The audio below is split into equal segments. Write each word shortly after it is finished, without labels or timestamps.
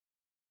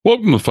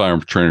Welcome to the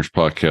Firearm Trainers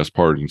Podcast,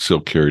 part of the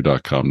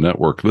concealedcarry.com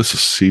network. This is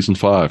Season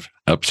 5,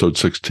 Episode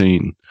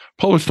 16,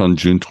 published on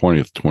June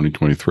 20th,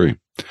 2023.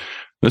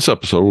 This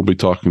episode, we'll be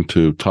talking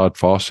to Todd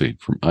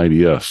Fossey from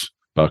IDS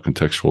about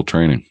contextual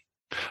training.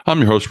 I'm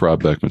your host,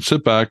 Rob Beckman.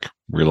 Sit back,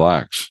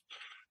 relax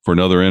for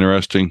another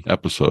interesting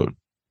episode of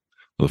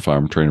the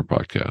Firearm Trainer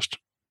Podcast.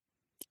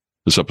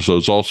 This episode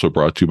is also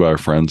brought to you by our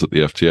friends at the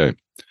FTA,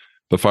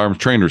 the Firearm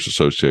Trainers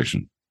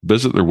Association.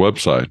 Visit their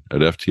website at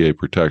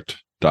ftaprotect.com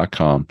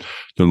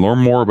to learn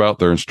more about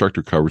their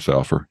instructor coverage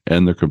offer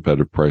and their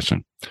competitive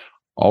pricing.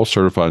 All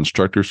certified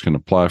instructors can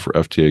apply for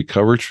FTA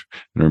coverage.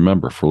 And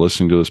remember, for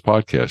listening to this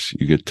podcast,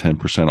 you get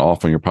 10%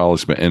 off on your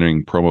policy by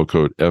entering promo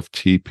code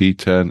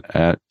FTP10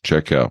 at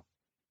checkout.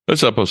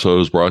 This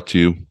episode is brought to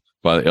you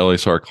by the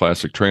LSR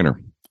Classic Trainer.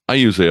 I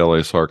use the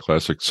LSR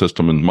Classic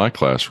system in my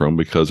classroom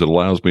because it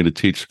allows me to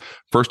teach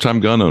first-time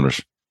gun owners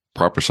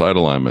proper sight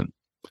alignment,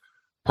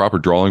 proper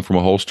drawing from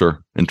a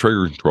holster, and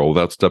trigger control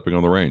without stepping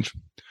on the range,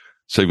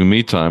 saving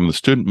me time and the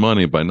student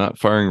money by not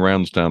firing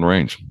rounds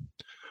downrange.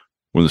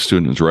 When the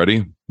student is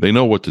ready, they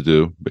know what to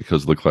do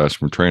because of the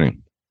classroom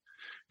training.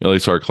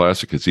 LSR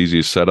Classic is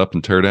easy to set up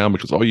and tear down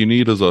because all you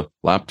need is a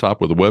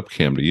laptop with a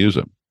webcam to use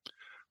it.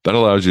 That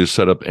allows you to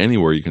set up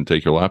anywhere you can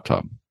take your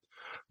laptop.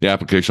 The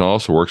application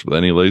also works with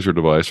any laser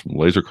device, from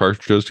laser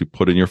cartridges you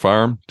put in your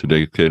firearm to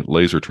dedicated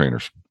laser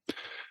trainers.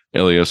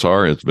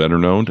 LSR is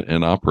veteran-owned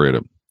and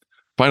operated.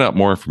 Find out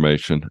more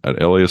information at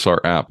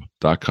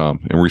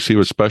lasrapp.com and receive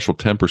a special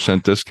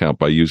 10% discount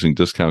by using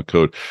discount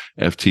code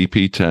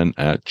FTP10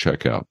 at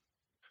checkout.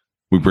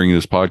 We bring you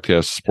this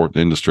podcast to support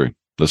the industry,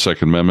 the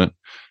Second Amendment,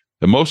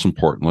 and most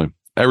importantly,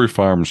 every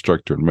firearm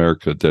instructor in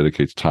America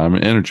dedicates time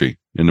and energy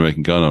into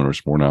making gun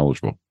owners more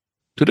knowledgeable.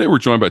 Today, we're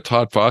joined by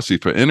Todd Fossey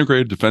for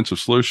Integrated Defensive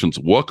Solutions.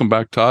 Welcome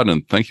back, Todd,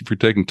 and thank you for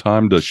taking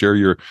time to share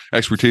your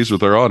expertise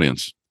with our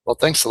audience. Well,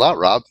 thanks a lot,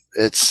 Rob.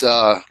 It's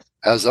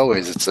as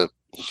always,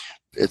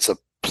 it's a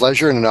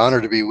pleasure and an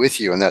honor to be with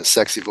you and that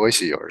sexy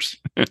voice of yours.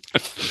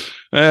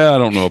 I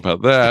don't know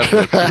about that,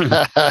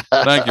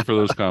 but thank you for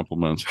those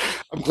compliments.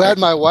 I'm glad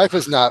my wife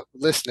is not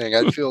listening.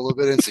 I'd feel a little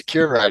bit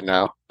insecure right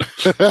now.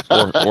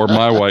 or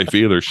my wife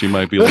either. She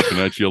might be looking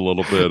at you a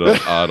little bit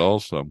odd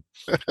also.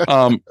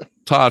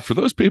 Todd, for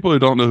those people who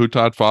don't know who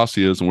Todd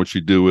Fossey is and what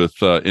you do with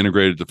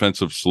Integrated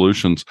Defensive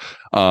Solutions,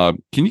 can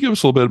you give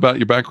us a little bit about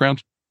your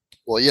background?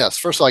 Well, yes.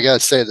 First of all, I got to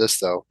say this,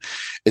 though.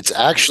 It's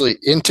actually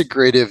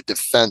integrative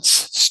defense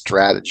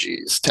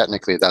strategies.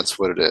 Technically, that's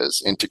what it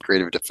is.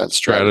 Integrative defense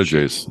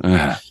strategies.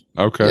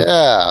 Okay.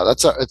 Yeah,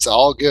 it's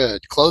all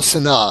good. Close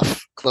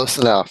enough. Close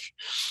enough.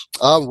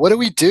 What do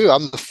we do?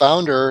 I'm the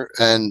founder,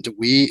 and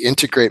we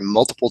integrate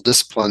multiple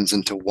disciplines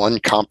into one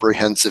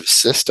comprehensive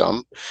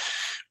system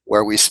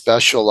where we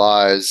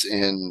specialize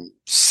in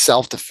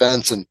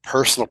self-defense and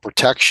personal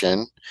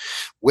protection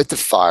with the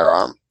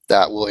firearm.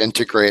 That will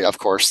integrate, of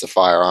course, the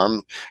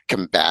firearm,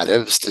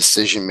 combatives,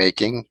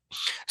 decision-making,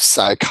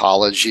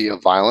 psychology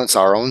of violence,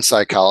 our own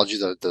psychology,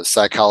 the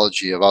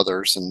psychology of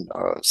others, and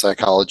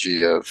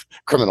psychology of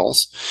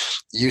criminals,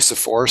 use of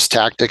force,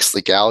 tactics,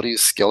 legalities,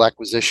 skill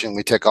acquisition.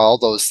 We take all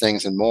those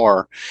things and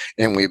more,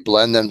 and we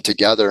blend them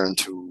together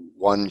into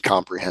one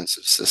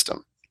comprehensive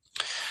system.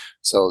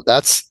 So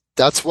that's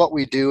what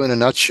we do in a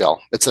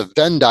nutshell. It's a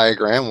Venn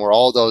diagram where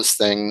all those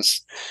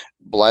things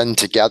blend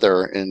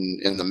together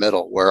in the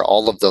middle, where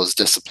all of those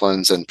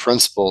disciplines and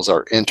principles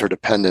are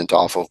interdependent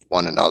off of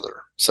one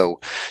another. So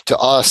to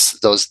us,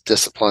 those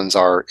disciplines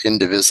are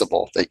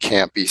indivisible. They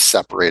can't be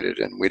separated,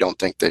 and we don't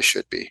think they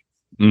should be.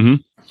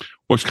 Mm-hmm.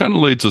 Which kind of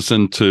leads us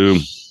into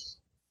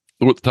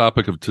what the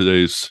topic of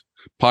today's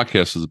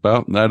podcast is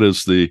about, and that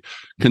is the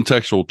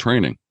contextual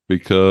training,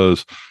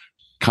 because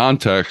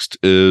context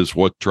is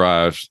what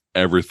drives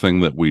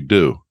everything that we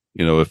do.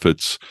 If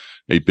it's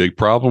a big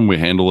problem, we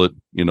handle it,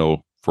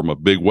 from a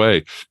big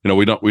way.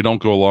 We don't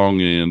go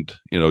along and,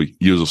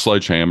 use a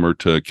sledgehammer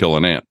to kill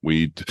an ant.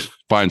 We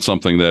find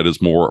something that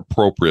is more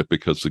appropriate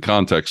because the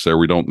context there,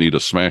 we don't need to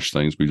smash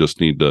things. We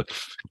just need to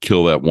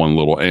kill that one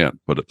little ant.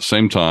 But at the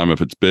same time, if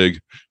it's big,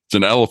 it's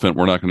an elephant,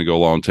 we're not going to go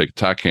along and take a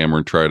tack hammer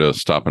and try to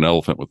stop an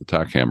elephant with a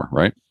tack hammer,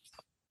 right?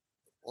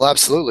 Well,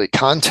 absolutely.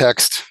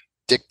 Context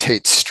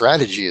dictates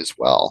strategy as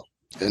well,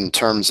 in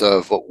terms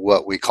of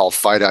what we call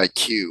fight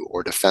IQ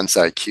or defense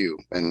IQ.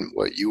 And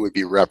what you would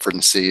be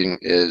referencing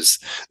is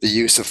the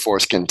use of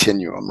force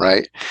continuum,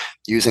 right?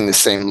 Using the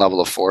same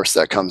level of force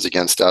that comes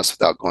against us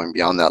without going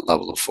beyond that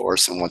level of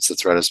force. And once the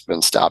threat has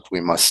been stopped,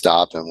 we must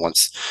stop. And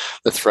once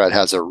the threat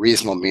has a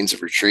reasonable means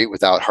of retreat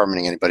without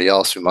harming anybody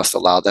else, we must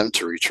allow them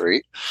to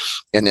retreat.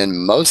 And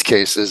in most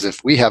cases,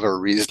 if we have a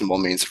reasonable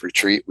means of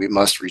retreat, we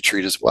must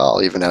retreat as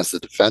well, even as the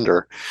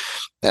defender.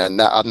 And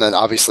then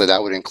obviously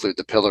that would include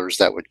the pillars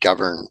that would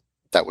govern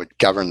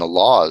the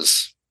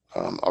laws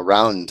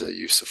around the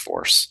use of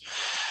force.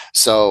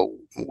 So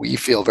we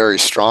feel very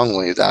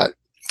strongly that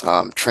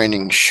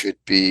training should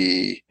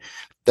be,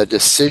 the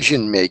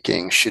decision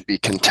making should be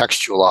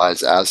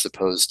contextualized as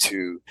opposed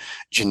to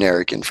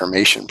generic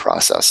information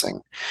processing.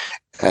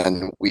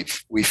 And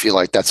we feel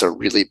like that's a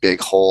really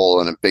big hole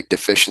and a big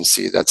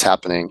deficiency that's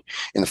happening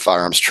in the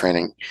firearms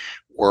training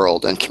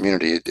world and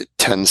community. It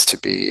tends to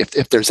be,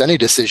 if there's any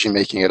decision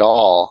making at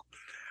all,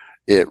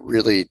 it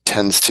really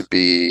tends to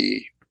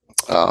be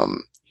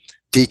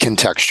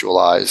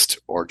decontextualized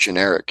or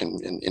generic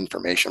in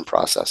information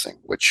processing,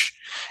 which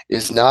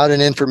is not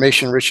an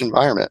information rich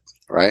environment,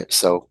 right?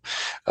 So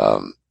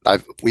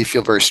we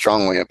feel very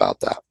strongly about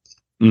that.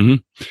 Mm-hmm.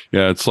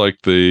 Yeah, it's like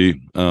the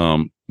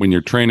when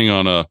you're training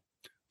on a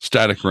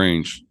static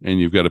range and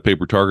you've got a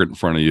paper target in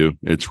front of you,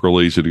 it's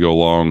real easy to go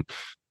along,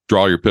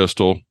 draw your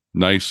pistol,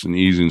 nice and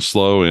easy and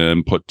slow,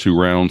 and put 2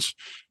 rounds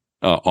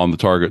on the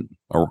target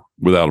or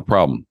without a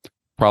problem.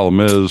 Problem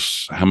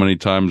is, how many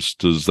times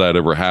does that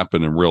ever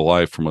happen in real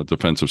life from a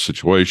defensive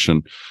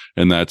situation?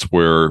 And that's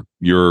where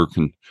your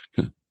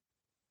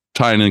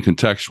tying in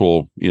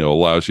contextual,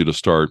 allows you to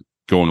start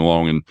going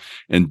along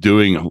and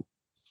doing,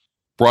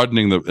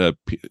 broadening the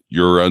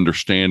your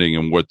understanding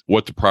and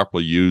what to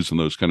properly use in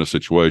those kind of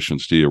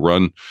situations. Do you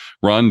run?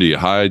 Do you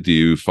hide? Do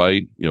you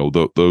fight?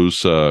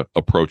 Those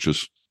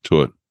approaches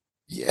to it.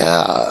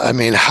 Yeah, I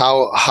mean,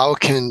 how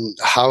can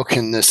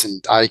this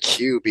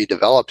IQ be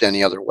developed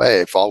any other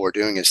way if all we're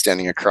doing is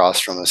standing across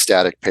from a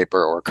static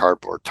paper or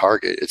cardboard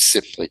target? It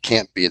simply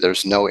can't be.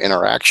 There's no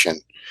interaction,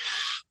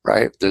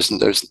 right?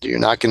 You're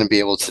not going to be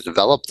able to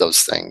develop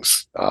those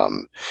things,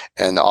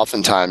 and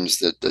oftentimes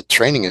the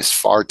training is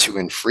far too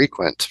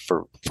infrequent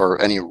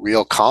for any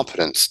real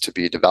competence to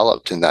be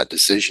developed in that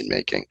decision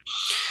making,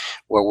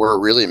 where we're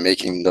really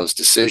making those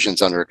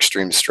decisions under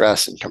extreme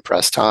stress and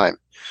compressed time.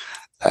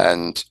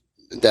 And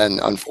then,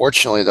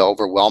 unfortunately, the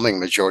overwhelming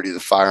majority of the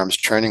firearms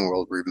training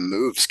world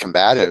removes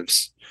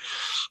combatives,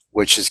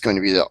 which is going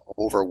to be the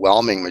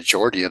overwhelming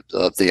majority of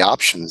the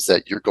options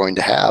that you're going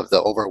to have,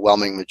 the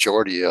overwhelming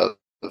majority of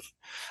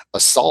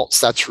assaults.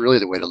 That's really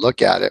the way to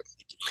look at it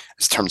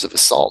in terms of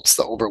assaults.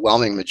 The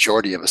overwhelming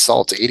majority of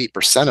assaults,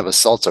 80% of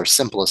assaults, are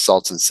simple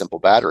assaults and simple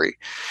battery,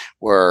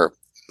 where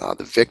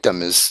the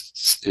victim is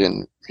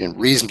in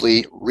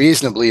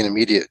reasonably in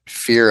immediate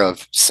fear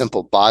of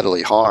simple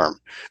bodily harm.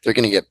 They're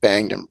going to get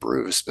banged and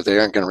bruised, but they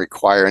aren't going to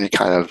require any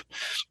kind of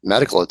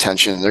medical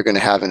attention. They're going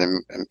to have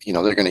they're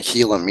going to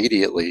heal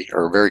immediately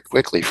or very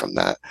quickly from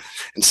that.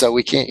 And so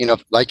we can't,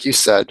 like you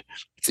said,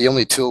 if the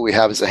only tool we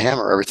have is a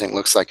hammer, everything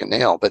looks like a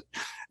nail. But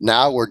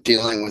now we're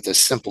dealing with a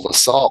simple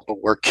assault,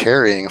 but we're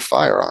carrying a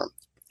firearm.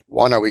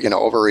 One, are we going to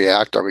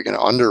overreact? Are we going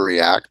to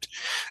underreact?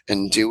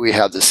 And do we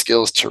have the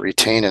skills to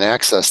retain and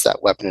access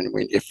that weapon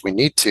if we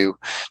need to?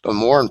 But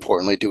more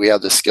importantly, do we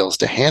have the skills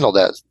to handle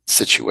that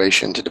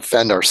situation, to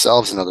defend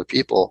ourselves and other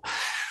people,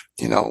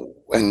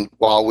 and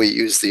while we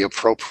use the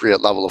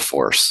appropriate level of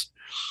force?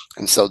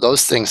 And so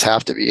those things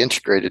have to be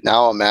integrated.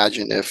 Now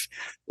imagine if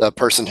the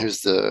person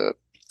who's the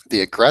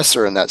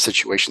aggressor in that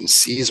situation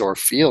sees or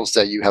feels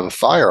that you have a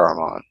firearm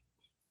on.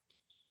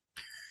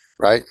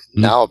 Right?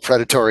 Mm-hmm. Now a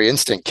predatory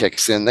instinct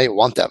kicks in. They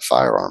want that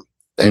firearm.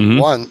 They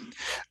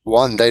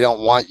one, they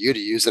don't want you to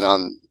use it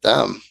on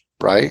them,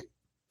 right?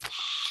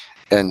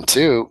 And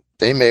 2,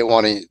 they may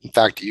want to, in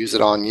fact, use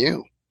it on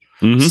you.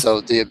 Mm-hmm.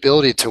 So the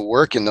ability to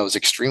work in those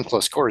extreme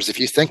close quarters, if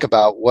you think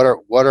about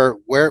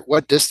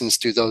what distance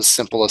do those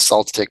simple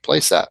assaults take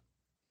place at?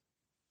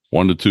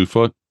 1 to 2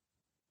 foot.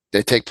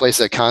 They take place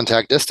at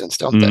contact distance,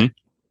 don't they?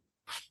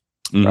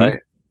 Mm-hmm. Right.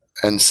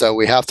 And so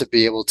we have to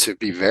be able to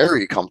be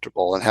very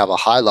comfortable and have a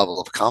high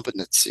level of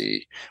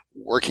competency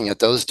working at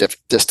those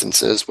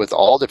distances with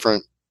all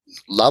different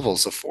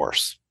levels of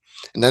force.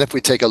 And then if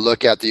we take a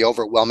look at the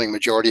overwhelming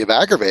majority of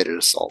aggravated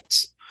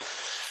assaults,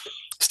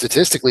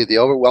 statistically, the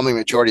overwhelming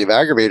majority of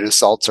aggravated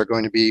assaults are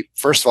going to be,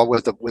 first of all,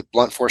 with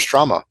blunt force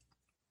trauma,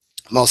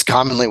 most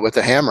commonly with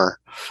a hammer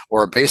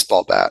or a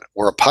baseball bat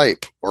or a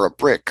pipe or a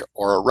brick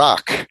or a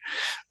rock,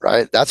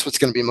 right? That's what's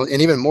going to be,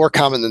 and even more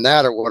common than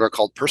that are what are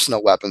called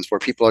personal weapons, where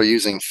people are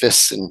using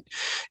fists and,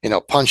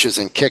 punches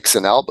and kicks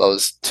and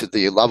elbows to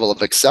the level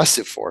of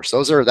excessive force.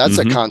 That's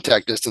mm-hmm. at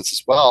contact distance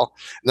as well.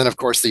 And then, of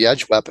course, the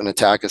edge weapon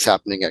attack is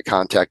happening at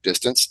contact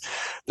distance.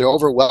 The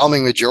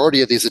overwhelming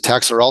majority of these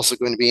attacks are also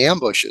going to be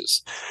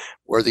ambushes,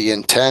 where the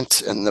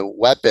intent and the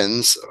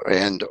weapons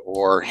and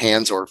or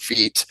hands or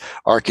feet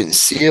are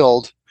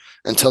concealed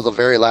until the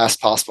very last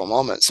possible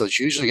moment. So it's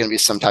usually going to be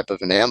some type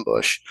of an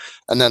ambush.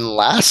 And then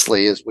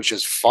lastly, which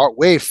is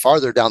way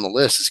farther down the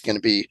list, is going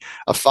to be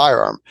a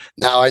firearm.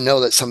 Now, I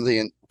know that some of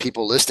the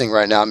people listening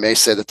right now may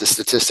say that the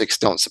statistics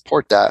don't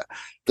support that.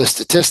 The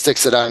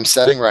statistics that I'm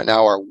setting right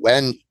now are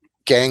when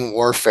gang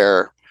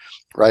warfare,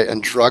 right,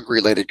 and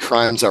drug-related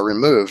crimes are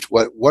removed,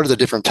 what are the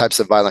different types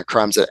of violent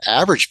crimes that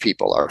average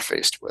people are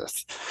faced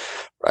with,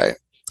 right?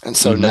 And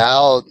so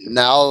mm-hmm.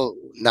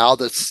 now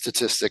the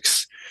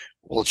statistics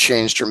will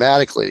change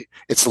dramatically.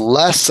 It's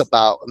less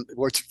about,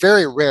 it's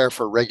very rare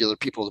for regular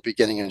people to be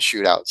getting in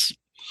shootouts.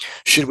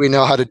 Should we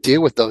know how to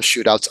deal with those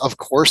shootouts? Of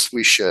course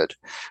we should,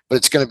 but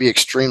it's going to be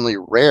extremely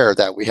rare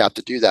that we have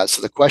to do that.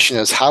 So the question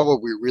is, how are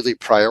we really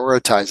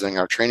prioritizing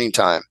our training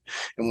time,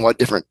 and what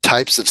different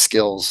types of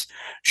skills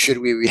should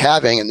we be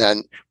having? And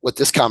then what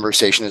this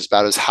conversation is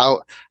about is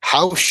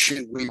how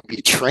should we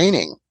be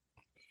training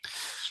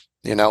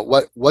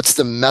What's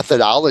the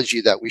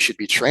methodology that we should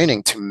be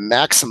training to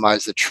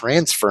maximize the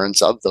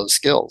transference of those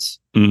skills?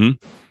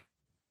 Mm-hmm.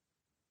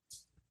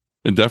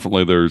 And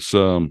definitely there's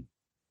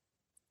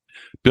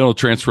being able to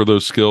transfer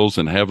those skills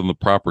and having the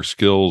proper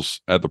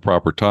skills at the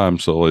proper time.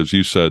 So as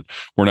you said,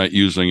 we're not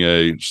using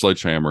a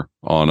sledgehammer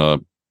on a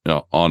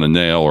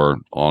nail or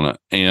on an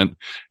ant,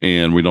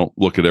 and we don't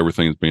look at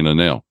everything as being a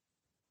nail.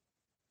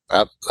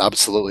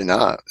 Absolutely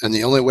not. And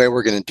the only way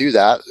we're going to do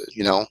that,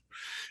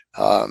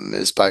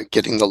 is by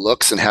getting the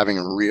looks and having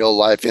real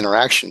life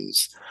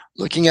interactions.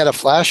 Looking at a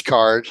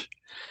flashcard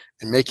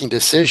and making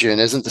decision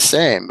isn't the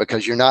same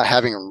because you're not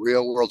having a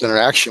real world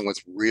interaction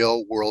with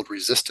real world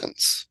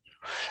resistance.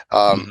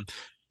 Do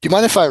you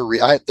mind if I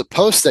read the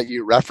post that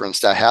you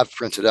referenced? I have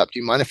printed up. Do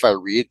you mind if I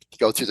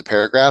go through the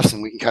paragraphs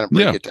and we can kind of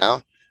break it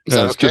down? Is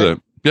that okay?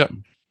 Yeah.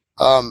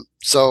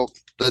 So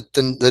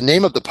the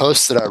name of the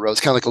post that I wrote is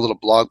kind of like a little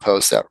blog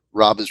post that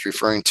Rob is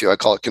referring to. I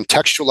call it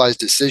Contextualized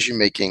Decision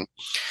Making,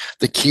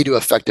 the Key to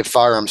Effective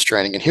Firearms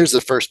Training. And here's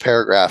the first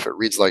paragraph. It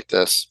reads like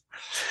this.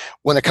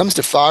 When it comes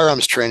to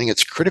firearms training,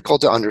 it's critical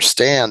to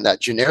understand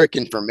that generic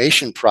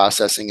information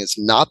processing is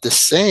not the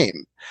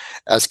same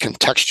as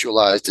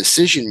contextualized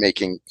decision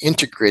making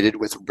integrated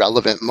with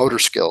relevant motor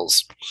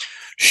skills.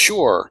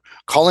 Sure,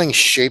 calling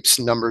shapes,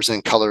 numbers,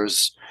 and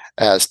colors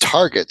as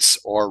targets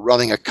or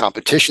running a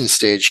competition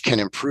stage can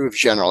improve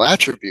general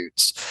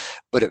attributes,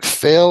 but it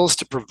fails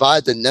to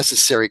provide the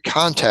necessary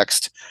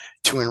context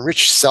to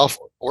enrich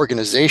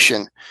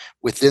self-organization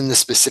within the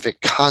specific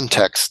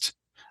context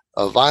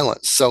of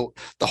violence. So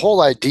the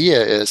whole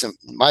idea is, and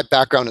my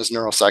background is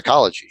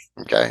neuropsychology.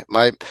 Okay,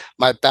 my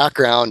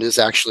background is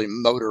actually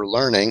motor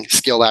learning,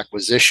 skill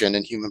acquisition,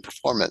 and human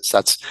performance.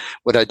 That's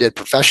what I did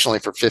professionally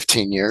for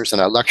 15 years,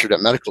 and I lectured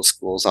at medical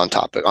schools on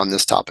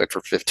this topic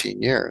for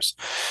 15 years.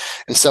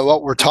 And so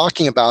what we're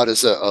talking about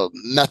is a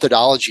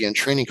methodology and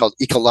training called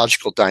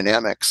ecological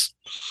dynamics,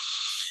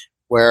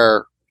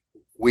 where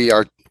we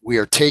are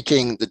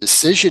taking the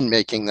decision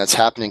making that's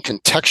happening,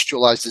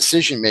 contextualized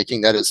decision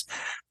making, that is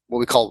what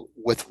we call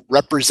with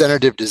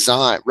representative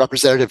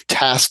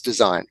task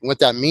design. And what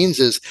that means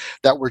is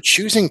that we're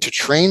choosing to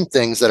train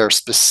things that are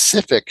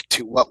specific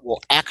to what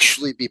we'll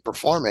actually be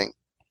performing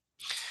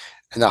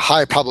and a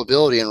high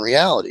probability in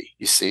reality,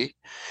 you see.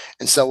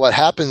 And so what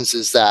happens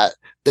is that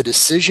the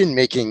decision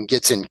making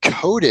gets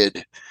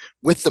encoded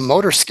with the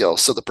motor skill.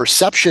 So the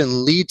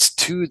perception leads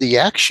to the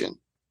action,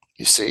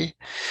 you see.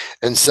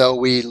 And so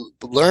we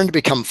learn to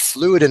become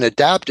fluid and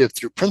adaptive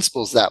through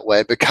principles that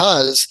way,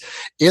 because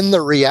in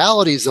the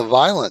realities of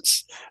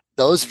violence,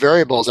 those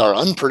variables are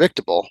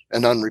unpredictable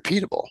and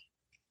unrepeatable.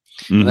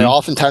 And they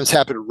oftentimes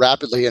happen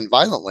rapidly and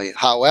violently.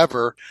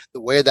 However,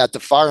 the way that the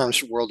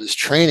firearms world is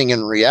training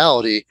in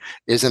reality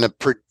is in a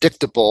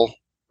predictable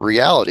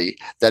reality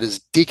that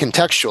is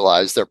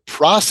decontextualized. They're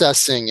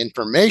processing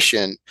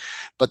information,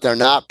 but they're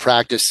not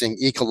practicing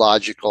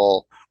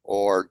ecological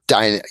or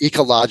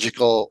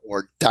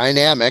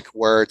dynamic,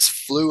 where it's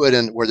fluid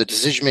and where the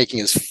decision making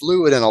is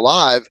fluid and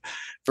alive,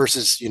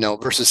 versus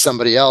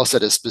somebody else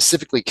that is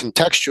specifically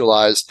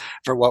contextualized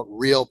for what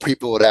real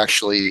people would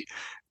actually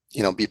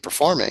be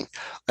performing.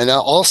 And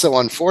also,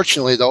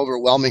 unfortunately, the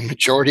overwhelming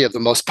majority of the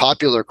most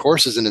popular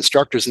courses and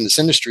instructors in this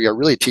industry are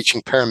really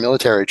teaching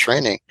paramilitary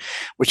training,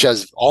 which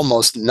has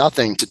almost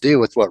nothing to do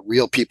with what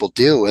real people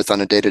deal with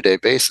on a day-to-day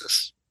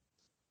basis.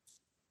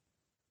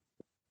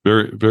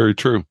 Very, very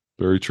true.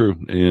 Very true.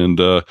 And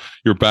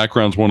your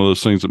background's one of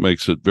those things that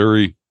makes it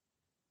very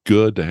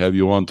good to have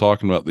you on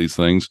talking about these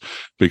things,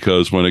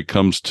 because when it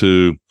comes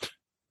to,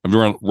 I've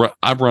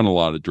run a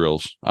lot of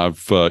drills.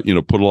 I've put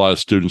a lot of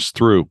students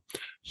through.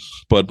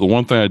 But the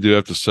one thing I do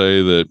have to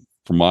say that,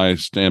 from my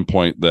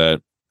standpoint,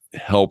 that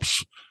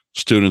helps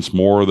students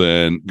more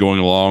than going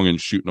along and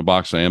shooting a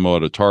box of ammo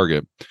at a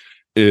target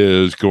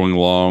is going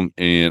along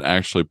and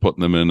actually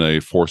putting them in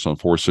a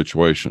force-on-force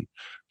situation,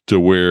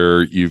 to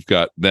where you've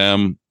got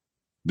them.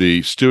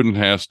 The student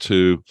has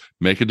to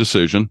make a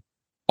decision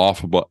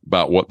off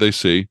about what they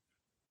see,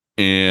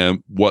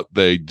 and what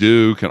they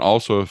do can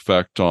also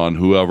affect on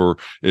whoever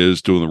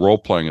is doing the role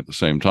playing at the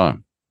same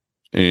time.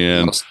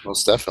 And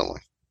most definitely.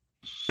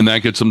 And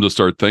that gets them to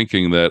start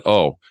thinking that,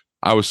 oh,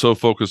 I was so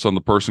focused on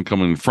the person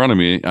coming in front of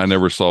me, I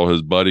never saw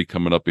his buddy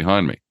coming up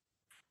behind me.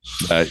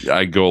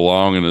 I go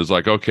along and it's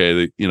like,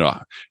 okay,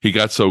 he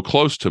got so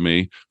close to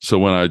me. So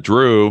when I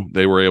drew,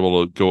 they were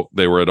able to go,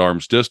 they were at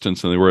arm's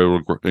distance, and they were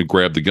able to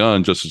grab the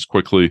gun just as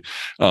quickly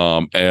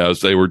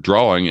as they were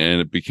drawing. And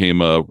it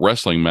became a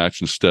wrestling match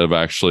instead of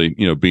actually,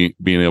 being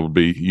able to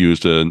be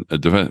used in a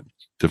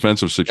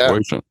defensive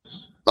situation. Yeah,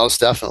 most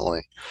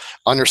definitely.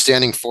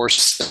 Understanding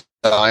force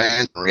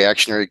and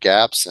reactionary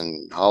gaps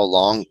and how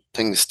long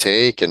things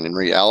take, and in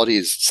reality,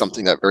 is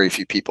something that very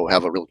few people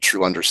have a real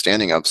true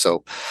understanding of.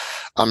 So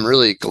I'm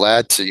really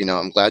glad to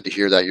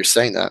hear that you're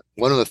saying that.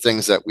 One of the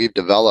things that we've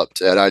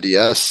developed at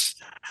IDS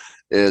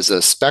is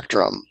a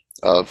spectrum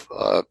of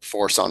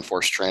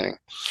force-on-force training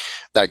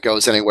that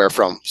goes anywhere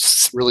from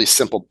really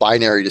simple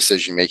binary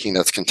decision making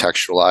that's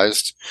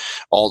contextualized,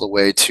 all the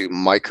way to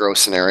micro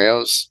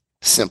scenarios,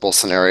 simple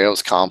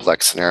scenarios,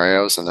 complex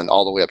scenarios, and then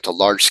all the way up to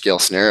large scale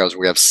scenarios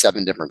where we have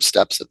 7 different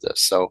steps of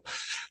this. So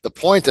the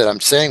point that I'm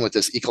saying with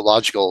this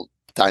ecological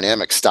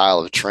dynamic style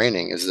of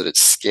training is that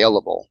it's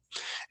scalable.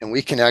 And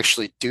we can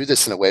actually do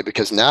this in a way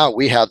because now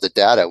we have the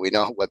data. We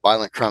know what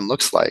violent crime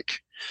looks like.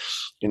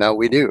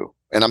 We do.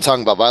 And I'm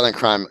talking about violent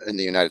crime in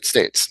the United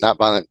States, not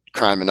violent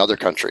crime in other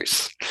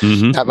countries,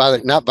 not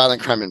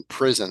violent crime in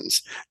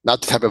prisons, not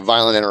the type of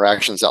violent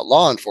interactions that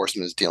law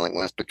enforcement is dealing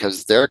with,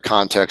 because their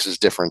context is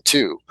different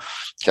too.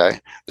 Okay,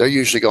 they're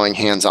usually going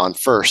hands-on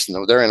first,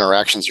 and their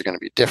interactions are going to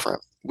be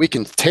different. We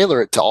can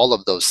tailor it to all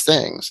of those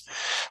things,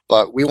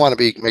 but we want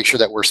to make sure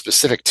that we're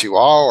specific to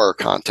our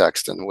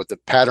context and what the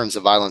patterns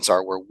of violence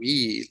are where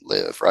we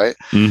live, right?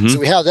 So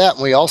we have that,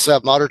 and we also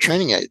have modern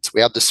training aids. We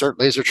have the CERT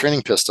laser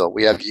training pistol.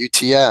 We have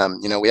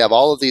UTM. We have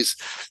all of these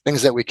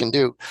things that we can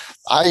do.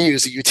 I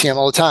use the UTM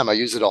all the time. I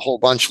used it a whole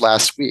bunch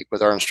last week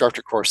with our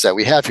instructor course that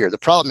we have here. The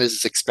problem is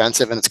it's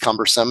expensive and it's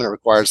cumbersome and it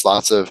requires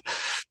lots of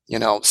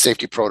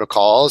safety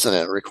protocols, and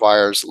it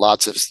requires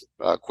lots of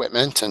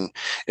equipment, and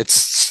it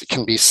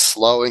can be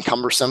slow and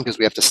cumbersome because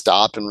we have to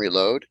stop and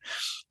reload.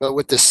 But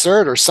with the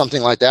CERT or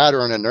something like that,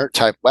 or an inert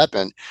type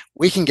weapon,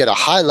 we can get a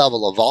high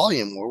level of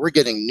volume where we're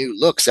getting new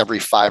looks every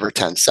 5 or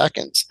 10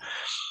 seconds.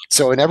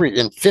 So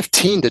in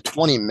 15 to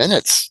 20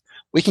 minutes,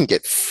 we can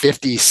get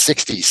 50,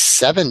 60,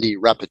 70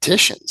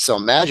 repetitions. So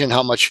imagine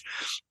how much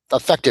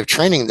effective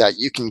training that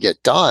you can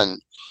get done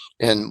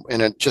in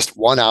just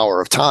 1 hour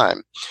of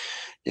time.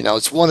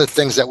 It's one of the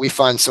things that we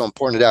find so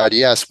important at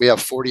IDS. We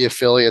have 40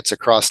 affiliates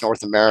across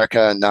North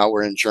America, and now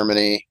we're in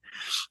Germany.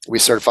 We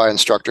certify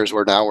instructors.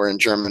 We're in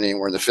Germany.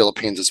 We're in the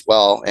Philippines as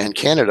well, and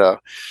Canada.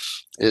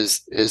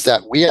 Is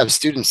that we have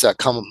students that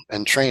come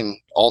and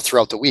train all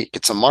throughout the week.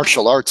 It's a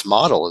martial arts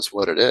model, is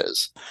what it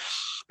is,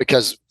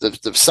 because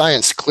the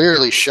science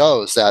clearly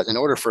shows that in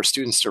order for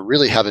students to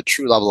really have a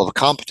true level of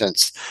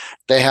competence,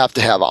 they have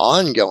to have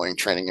ongoing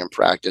training and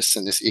practice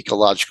in this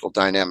ecological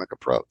dynamic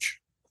approach.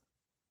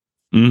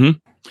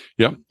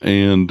 Yep.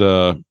 And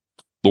the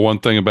one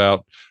thing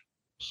about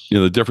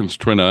the difference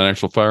between an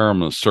actual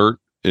firearm and a CERT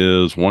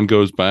is one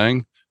goes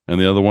bang and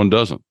the other one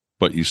doesn't.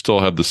 But you still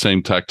have the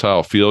same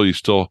tactile feel. You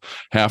still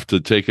have to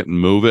take it and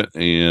move it,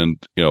 and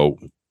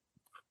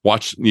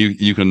watch.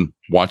 You can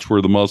watch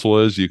where the muzzle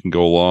is. You can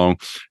go along.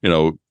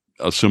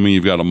 Assuming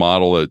you've got a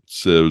model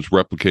that's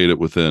replicated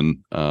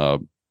within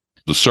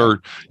the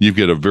CERT, you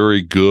get a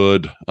very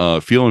good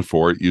feeling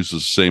for it.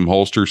 Uses the same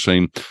holster,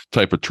 same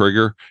type of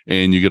trigger,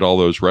 and you get all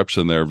those reps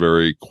in there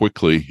very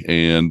quickly,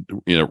 and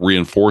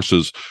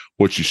reinforces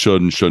what you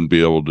should and shouldn't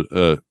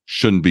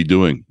be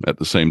doing at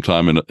the same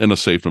time in a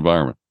safe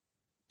environment.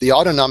 The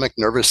autonomic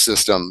nervous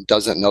system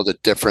doesn't know the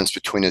difference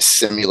between a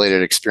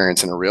simulated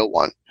experience and a real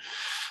one.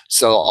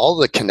 So all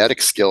the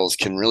kinetic skills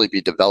can really be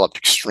developed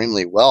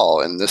extremely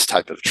well in this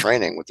type of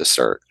training with the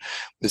CERT.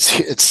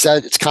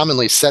 It's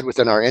commonly said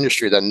within our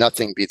industry that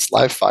nothing beats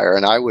live fire,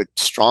 and I would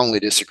strongly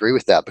disagree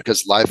with that,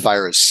 because live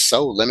fire is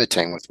so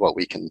limiting with what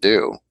we can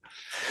do.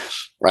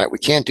 Right? We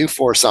can't do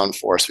force on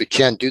force. We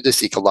can't do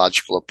this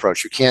ecological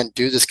approach. We can't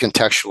do this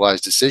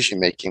contextualized decision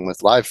making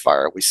with live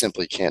fire. We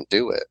simply can't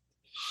do it.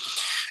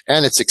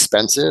 And it's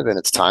expensive and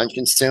it's time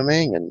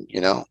consuming,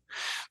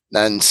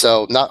 and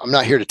so I'm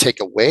not here to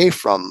take away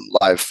from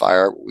live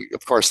fire.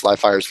 Of course, live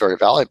fire is very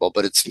valuable,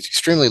 but it's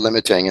extremely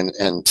limiting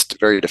and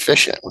very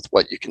deficient with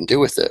what you can do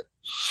with it.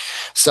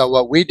 So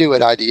what we do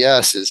at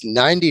IDS is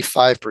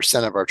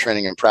 95% of our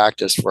training and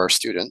practice for our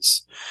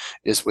students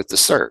is with the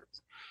CERT.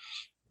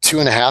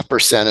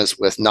 2.5% is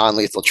with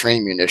non-lethal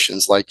training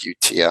munitions like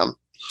UTM,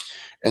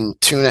 and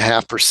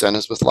 2.5%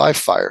 is with live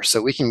fire.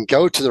 So we can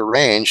go to the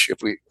range,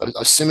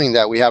 assuming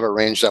that we have a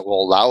range that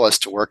will allow us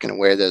to work in a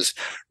way that is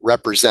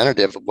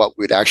representative of what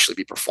we'd actually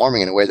be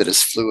performing in a way that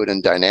is fluid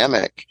and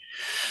dynamic.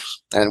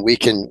 And we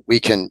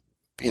can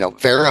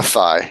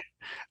verify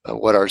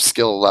what our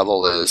skill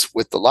level is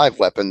with the live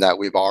weapon that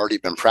we've already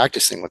been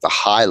practicing with a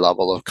high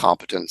level of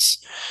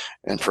competence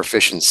and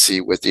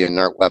proficiency with the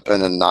inert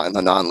weapon and not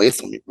the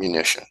non-lethal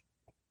munition.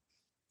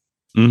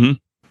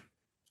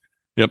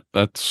 Yep,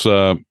 that's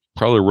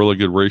probably a really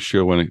good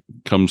ratio when it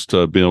comes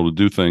to being able to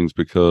do things,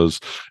 because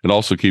it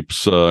also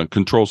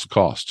controls the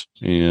cost.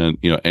 And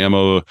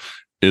ammo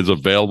is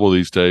available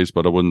these days,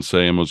 but I wouldn't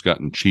say ammo's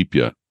gotten cheap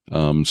yet.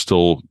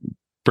 Still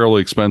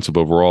fairly expensive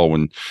overall.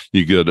 When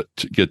you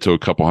get to a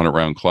couple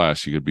 100-round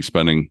class, you could be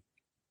spending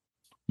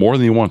more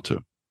than you want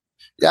to.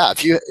 Yeah,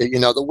 if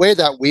the way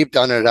that we've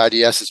done it at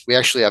IDS is we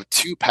actually have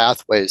 2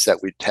 pathways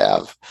that we'd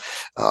have.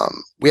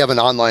 We have an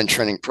online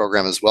training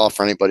program as well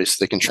for anybody, so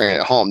they can train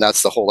at home.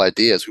 That's the whole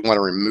idea, is we want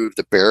to remove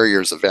the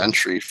barriers of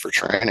entry for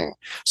training.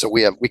 So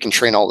we can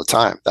train all the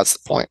time. That's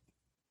the point.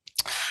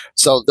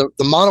 So the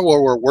model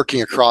where we're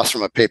working across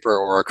from a paper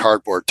or a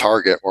cardboard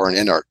target or an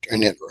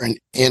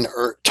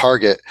inert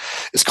target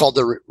is called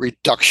the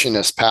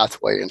reductionist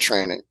pathway in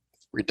training.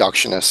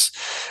 Reductionist,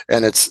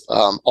 and it's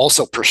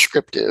also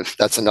prescriptive.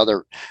 That's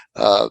another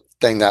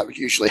thing that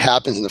usually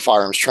happens in the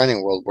firearms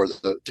training world, where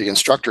the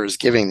instructor is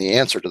giving the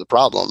answer to the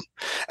problem,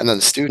 and then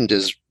the student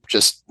is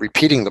just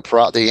repeating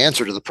the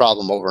answer to the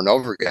problem over and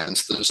over again.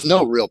 So there's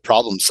no real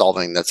problem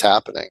solving that's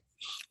happening,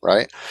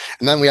 right?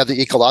 And then we have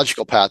the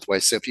ecological pathway.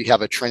 So if you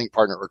have a training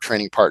partner or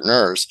training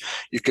partners,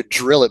 you could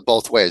drill it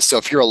both ways. So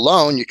if you're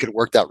alone, you could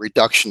work that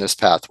reductionist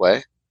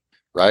pathway,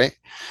 right?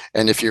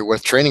 And if you're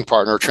with training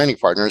partner or training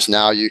partners,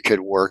 now you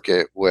could work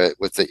it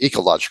with the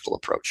ecological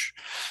approach.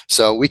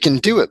 So we can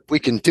do it. We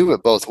can do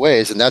it both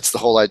ways. And that's the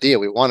whole idea.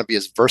 We want to be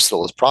as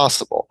versatile as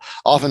possible.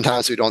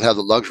 Oftentimes we don't have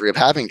the luxury of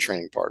having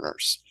training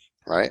partners,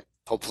 right?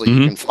 Hopefully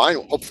you can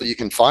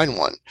find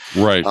one.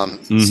 Right.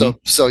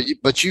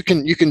 But you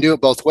can do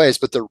it both ways.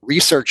 But the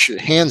research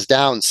hands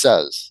down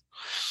says,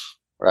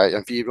 right?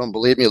 If you don't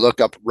believe me, look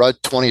up Rudd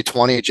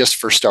 2020 just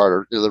for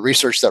starter. The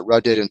research that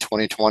Rudd did in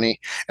 2020,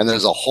 and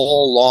there's a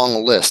whole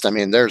long list. I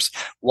mean, there's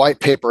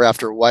white paper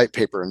after white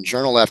paper and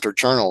journal after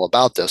journal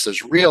about this.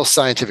 There's real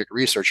scientific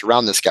research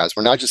around this, guys.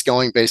 We're not just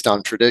going based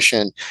on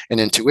tradition and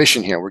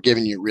intuition here. We're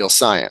giving you real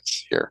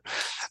science here.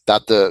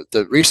 That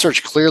the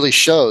research clearly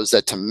shows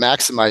that to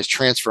maximize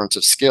transference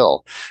of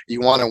skill,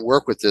 you want to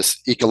work with this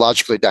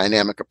ecologically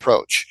dynamic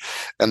approach.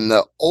 And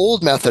the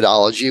old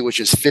methodology, which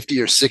is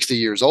 50 or 60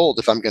 years old,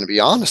 if I'm going to be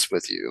honest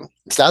with you,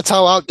 that's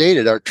how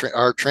outdated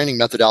our training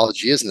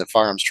methodology is in the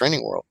firearms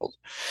training world,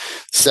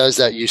 says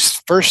that you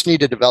first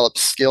need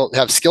to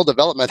have skill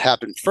development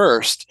happen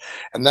first.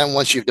 And then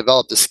once you've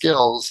developed the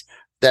skills,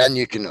 then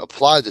you can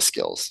apply the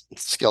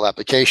skill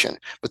application.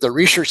 But the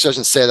research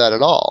doesn't say that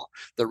at all.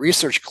 The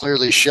research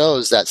clearly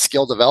shows that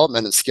skill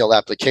development and skill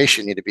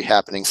application need to be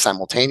happening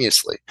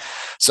simultaneously.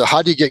 So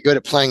how do you get good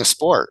at playing a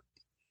sport?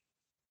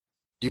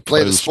 You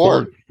play the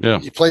sport. Yeah.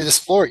 You play the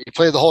sport. You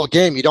play the whole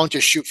game. You don't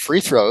just shoot free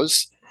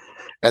throws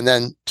and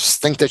then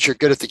just think that you're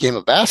good at the game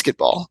of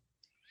basketball,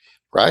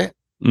 right?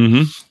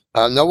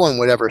 Mm-hmm. No one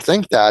would ever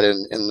think that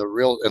in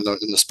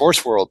the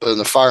sports world, but in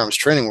the firearms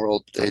training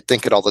world, they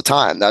think it all the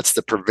time. That's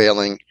the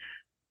prevailing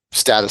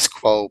status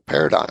quo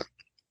paradigm,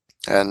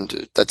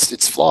 and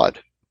it's flawed.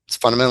 It's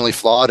fundamentally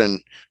flawed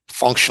and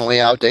functionally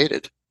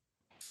outdated.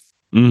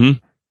 Mm-hmm.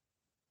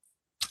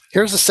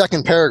 Here's the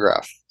second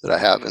paragraph that I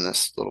have in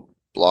this little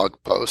blog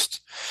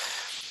post.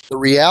 The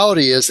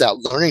reality is that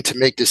learning to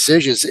make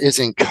decisions is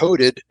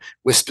encoded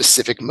with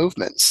specific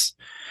movements,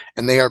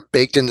 and they are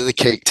baked into the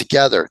cake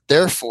together.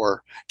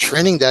 Therefore,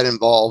 training that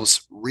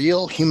involves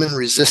real human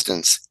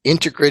resistance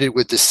integrated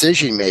with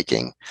decision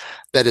making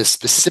that is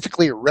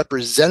specifically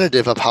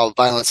representative of how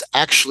violence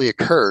actually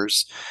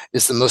occurs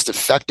is the most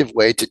effective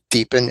way to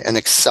deepen and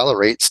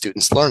accelerate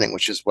students' learning,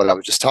 which is what I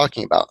was just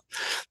talking about.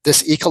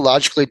 This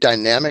ecologically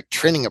dynamic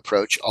training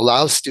approach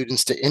allows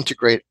students to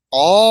integrate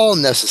all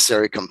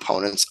necessary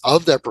components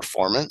of their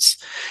performance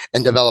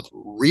and develop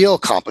real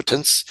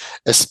competence,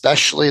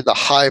 especially the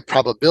high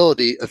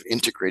probability of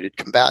integrated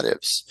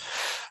combatives.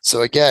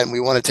 So again, we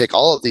want to take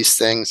all of these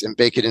things and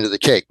bake it into the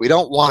cake. We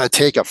don't want to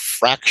take a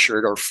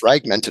fractured or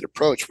fragmented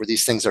approach where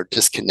these things are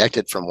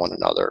disconnected from one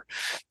another.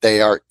 They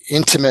are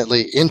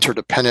intimately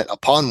interdependent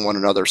upon one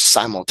another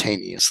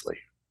simultaneously.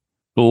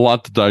 A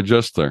lot to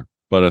digest there,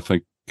 but I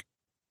think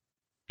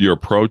your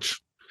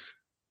approach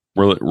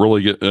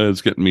really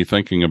is getting me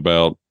thinking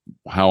about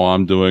how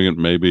I'm doing it.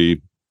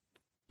 Maybe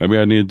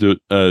I need to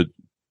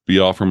be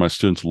offering my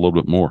students a little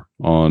bit more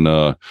on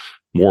a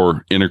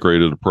more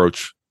integrated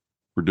approach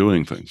for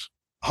doing things.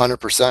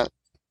 100%.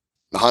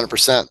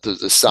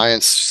 The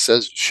science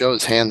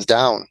shows hands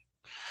down.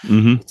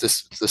 Mm-hmm.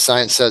 The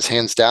science says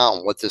hands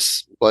down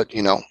if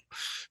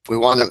we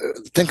want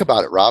to think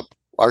about it, Rob,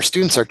 our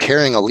students are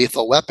carrying a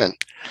lethal weapon.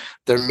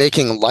 They're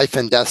making life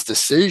and death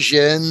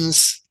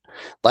decisions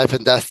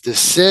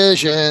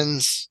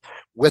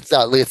with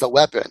that lethal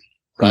weapon,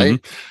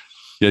 right?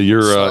 Mm-hmm. Yeah,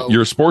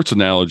 your sports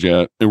analogy,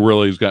 it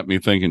really has got me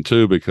thinking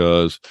too,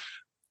 because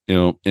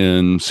in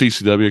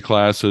CCW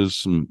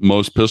classes,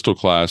 most pistol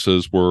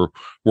classes, we're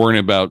worrying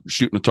about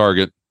shooting a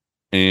target,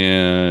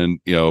 and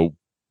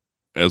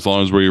as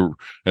long as we're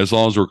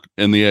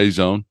in the A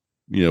zone,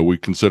 we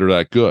consider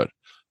that good.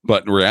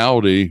 But in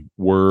reality,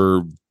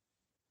 we're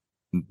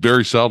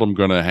very seldom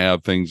going to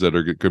have things that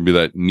are going to be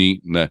that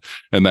neat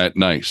and that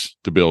nice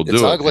to be able to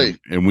do ugly. it.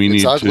 And we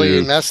need ugly to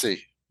and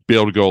messy. Be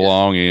able to go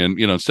along and,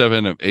 instead of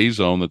having an A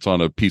zone that's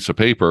on a piece of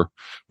paper,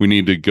 we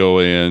need to go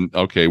in,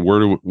 okay, where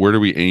do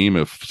we aim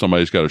if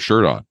somebody's got a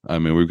shirt on? I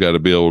mean, we've got to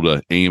be able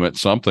to aim at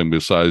something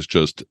besides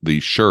just the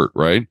shirt,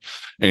 right?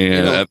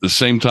 And at the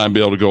same time, be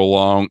able to go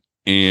along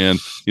and,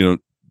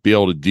 be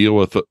able to deal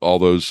with all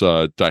those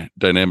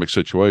dynamic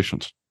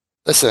situations.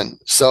 Listen,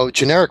 so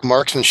generic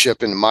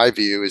marksmanship, in my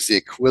view, is the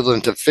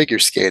equivalent of figure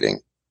skating.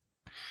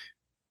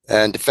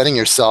 And defending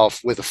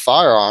yourself with a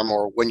firearm,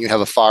 or when you have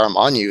a firearm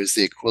on you, is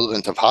the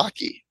equivalent of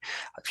hockey.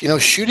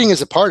 Shooting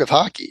is a part of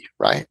hockey,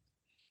 right?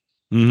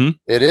 Mm-hmm.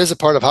 It is a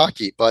part of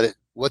hockey, but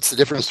what's the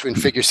difference between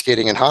figure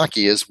skating and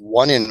hockey is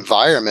one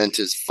environment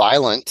is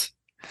violent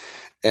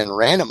and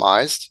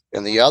randomized,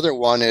 and the other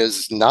one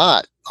is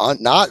not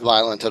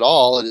violent at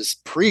all. It is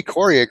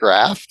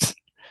pre-choreographed,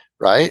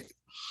 right?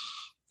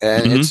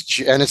 And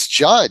it's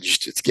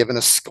judged. It's given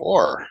a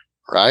score,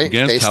 right?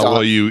 Against how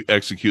well you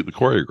execute the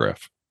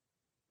choreograph.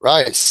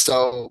 Right.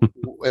 So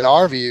in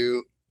our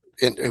view,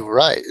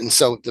 right. And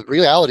so the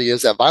reality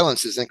is that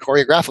violence isn't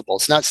choreographable.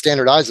 It's not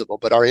standardizable,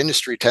 but our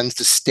industry tends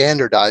to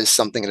standardize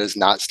something that is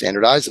not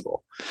standardizable.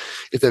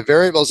 If the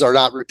variables are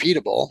not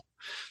repeatable,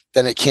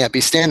 then it can't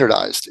be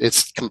standardized.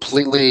 It's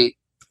completely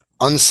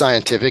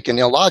unscientific and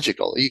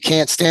illogical. You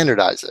can't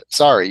standardize it.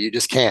 Sorry, you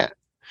just can't.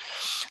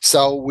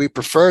 So we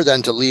prefer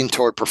then to lean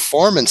toward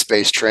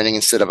performance-based training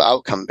instead of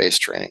outcome-based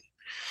training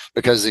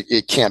because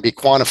it can't be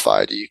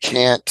quantified. You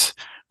can't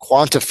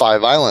quantify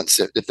violence.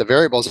 If the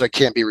variables that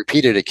can't be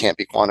repeated, it can't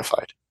be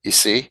quantified. You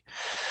see?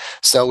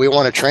 So we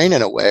want to train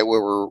in a way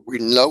where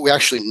we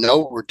actually know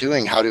what we're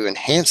doing, how to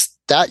enhance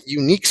that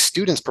unique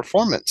student's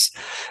performance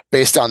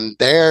based on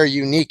their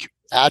unique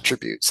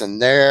attributes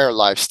and their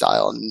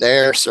lifestyle and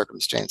their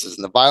circumstances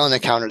and the violent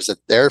encounters that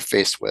they're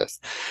faced with.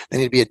 They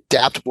need to be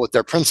adaptable with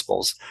their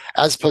principles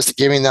as opposed to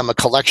giving them a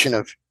collection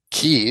of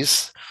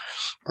keys,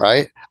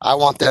 right? I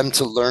want them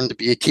to learn to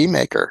be a key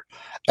maker.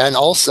 And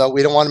also,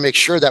 we don't want to make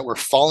sure that we're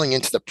falling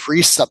into the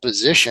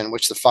presupposition,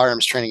 which the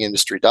firearms training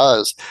industry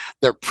does.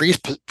 They're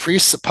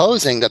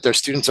presupposing that their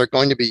students are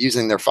going to be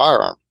using their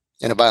firearm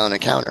in a violent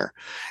encounter.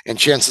 And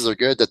chances are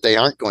good that they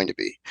aren't going to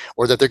be,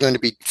 or that they're going to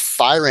be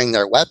firing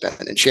their weapon.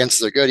 And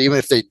chances are good, even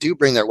if they do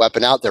bring their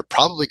weapon out, they're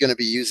probably going to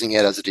be using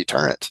it as a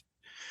deterrent.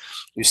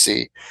 You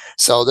see,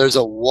 so there's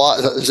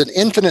an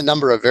infinite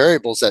number of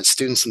variables that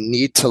students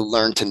need to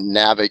learn to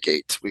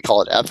navigate. We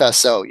call it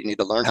FSO. You need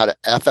to learn how to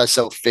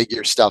FSO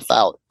figure stuff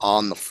out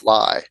on the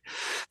fly,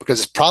 because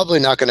it's probably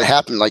not going to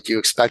happen like you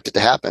expect it to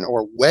happen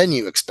or when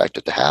you expect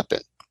it to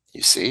happen.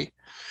 You see,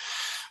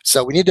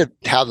 so we need to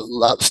have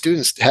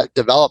students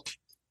develop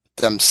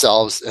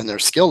themselves and their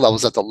skill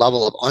levels at the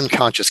level of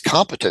unconscious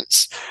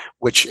competence,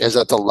 which is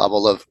at the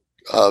level of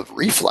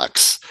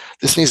reflex.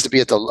 This needs to be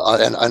at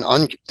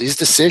the these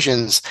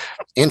decisions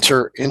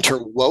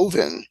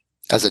interwoven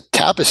as a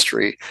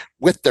tapestry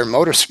with their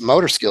motor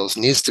skills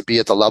needs to be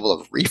at the level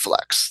of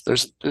reflex. There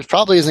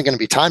probably isn't going to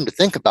be time to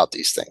think about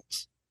these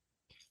things.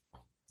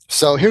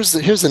 So here's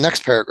the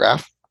next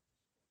paragraph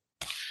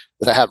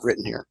that I have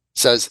written here. It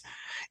says,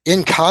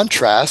 in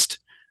contrast,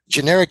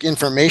 generic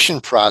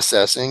information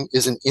processing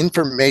is an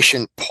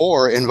information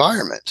poor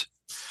environment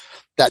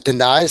that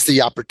denies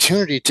the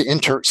opportunity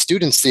to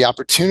students the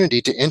opportunity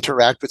to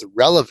interact with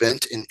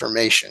relevant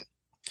information.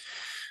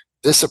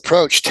 This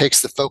approach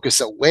takes the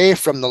focus away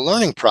from the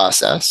learning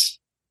process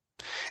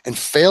and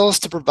fails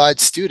to provide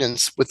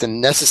students with the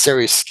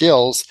necessary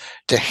skills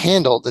to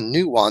handle the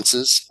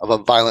nuances of a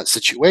violent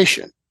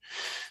situation.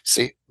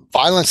 See,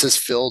 violence is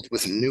filled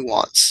with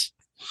nuance.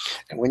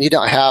 And we need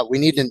to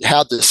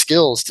have the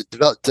skills to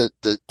develop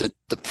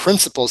the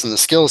principles and the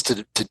skills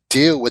to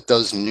deal with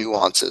those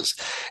nuances.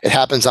 It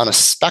happens on a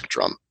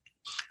spectrum,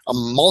 a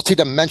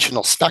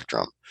multidimensional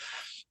spectrum.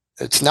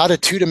 It's not a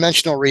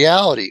two-dimensional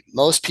reality.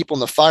 Most people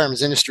in the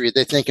firearms industry,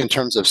 they think in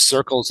terms of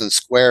circles and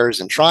squares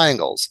and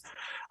triangles.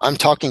 I'm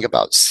talking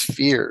about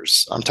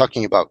spheres. I'm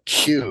talking about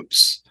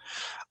cubes.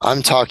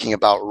 I'm talking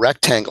about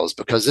rectangles,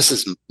 because this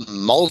is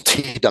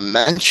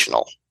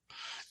multidimensional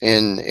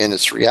in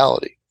its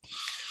reality.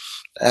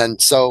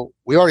 And so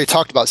we already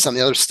talked about some of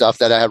the other stuff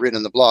that I have written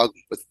in the blog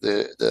with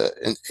the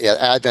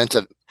advent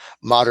of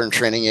modern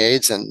training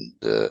aids and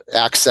the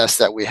access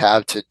that we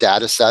have to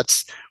data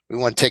sets. We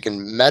want to take a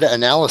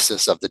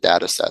meta-analysis of the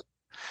data set.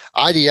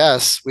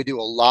 IDS, we do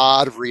a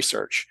lot of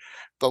research,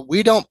 but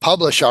we don't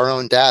publish our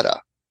own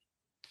data,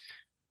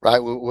 right?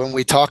 When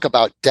we talk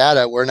about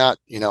data, we're not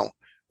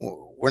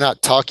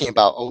talking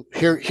about, oh,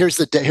 here's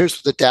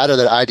the data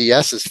that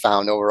IDS has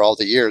found over all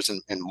the years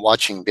and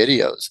watching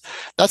videos.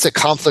 That's a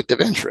conflict of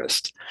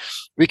interest.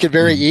 We could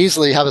very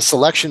easily have a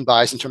selection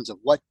bias in terms of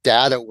what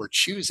data we're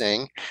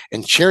choosing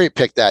and cherry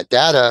pick that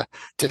data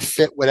to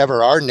fit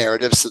whatever our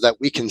narrative so that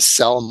we can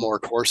sell more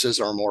courses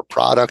or more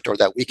product, or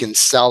that we can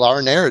sell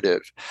our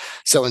narrative.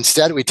 So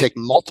instead, we take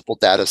multiple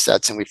data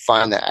sets and we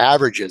find the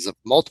averages of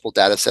multiple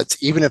data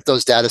sets, even if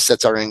those data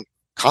sets are in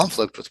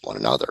conflict with one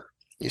another,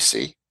 you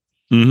see?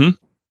 Mm-hmm.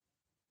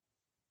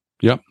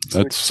 Yep.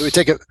 So we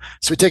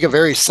take a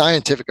very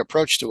scientific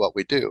approach to what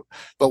we do,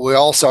 but we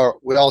also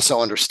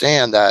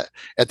understand that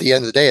at the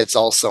end of the day, it's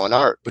also an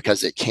art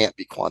because it can't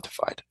be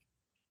quantified.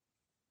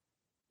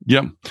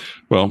 Yep.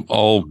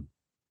 Well,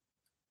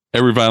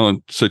 every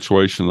violent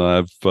situation that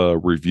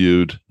I've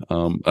reviewed,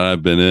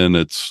 I've been in,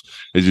 it's,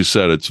 as you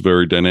said, it's a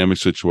very dynamic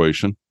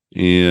situation,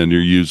 and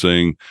you're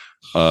using,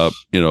 a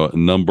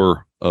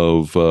number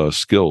of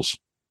skills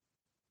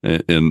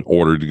in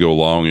order to go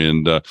along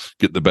and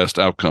get the best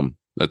outcome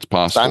that's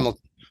possible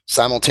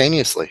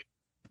simultaneously.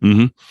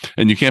 Mm-hmm.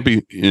 And you can't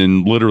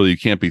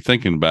be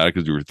thinking about it,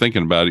 because you were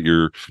thinking about it,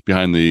 you're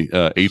behind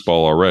the 8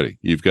 ball already.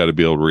 You've got to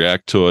be able to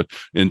react to it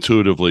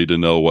intuitively to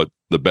know what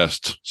the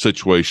best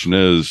situation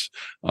is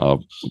to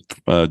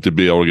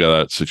be able to get out of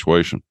that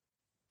situation.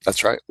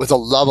 That's right. With a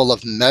level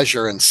of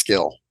measure and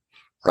skill,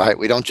 right?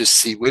 We don't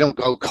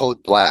go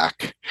code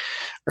black,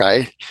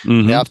 right?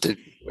 Mm-hmm. We have to,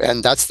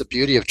 and that's the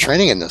beauty of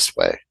training in this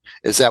way.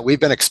 is that we've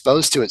been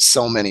exposed to it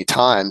so many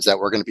times that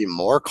we're going to be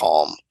more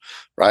calm,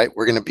 right?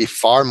 We're going to be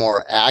far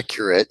more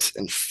accurate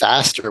and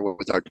faster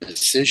with our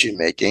decision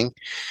making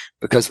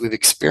because we've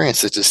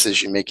experienced this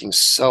decision making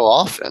so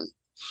often,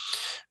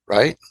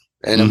 right?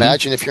 And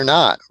imagine if you're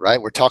not,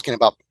 right? We're talking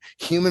about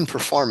human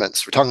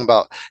performance. We're talking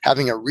about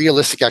having a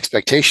realistic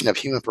expectation of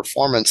human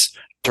performance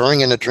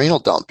during an adrenal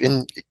dump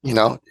in,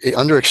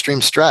 under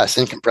extreme stress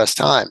in compressed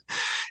time.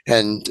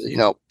 And,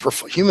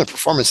 human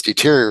performance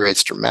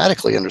deteriorates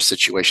dramatically under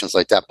situations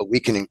like that, but we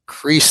can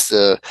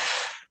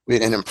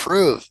and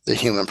improve the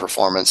human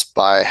performance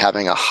by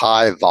having a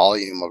high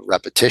volume of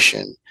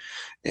repetition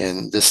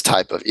in this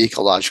type of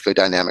ecologically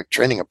dynamic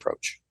training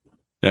approach.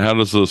 And how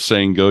does the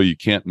saying go? You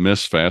can't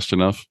miss fast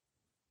enough.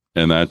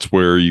 And that's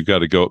where you've got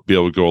to be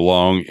able to go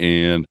along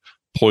and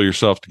pull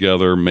yourself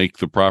together, make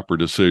the proper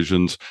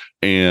decisions.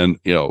 And,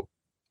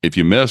 if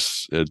you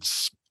miss,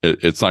 it's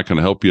not going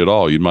to help you at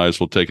all. You might as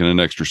well take an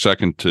extra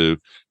second to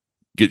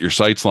get your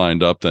sights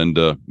lined up than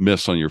to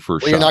miss on your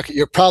first shot.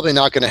 You're probably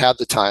not going to have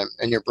the time,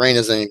 and your brain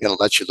isn't even going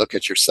to let you look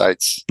at your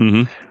sights.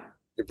 Your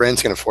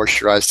brain's going to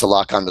force your eyes to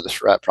lock onto the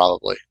threat,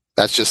 probably.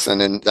 That's just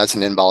an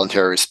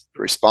involuntary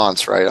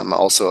response, right? I'm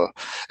also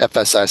a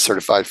FSI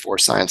certified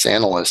force science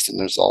analyst, and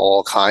there's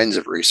all kinds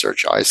of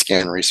research, eye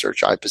scan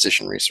research, eye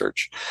position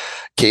research,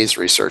 gaze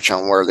research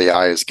on where the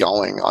eye is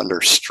going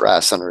under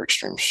stress, under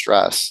extreme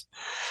stress.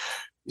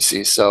 You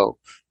see,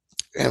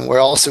 and we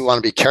also want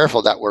to be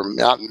careful that we're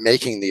not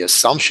making the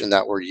assumption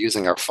that we're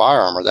using our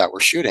firearm or that we're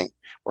shooting.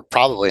 We're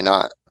probably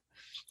not.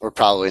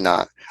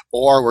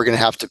 Or we're going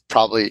to have to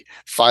probably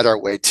fight our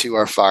way to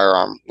our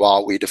firearm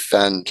while we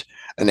defend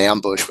an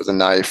ambush with a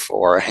knife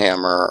or a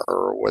hammer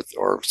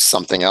or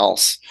something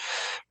else,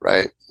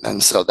 right?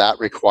 And so that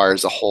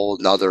requires a whole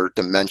nother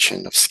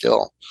dimension of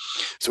skill.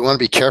 So we want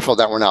to be careful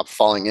that we're not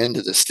falling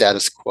into the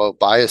status quo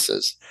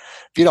biases.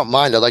 If you don't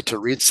mind, I'd like to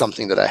read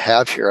something that I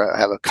have here. I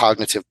have a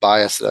cognitive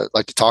bias that I'd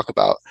like to talk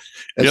about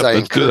as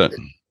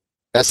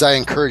I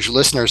encourage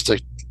listeners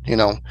to,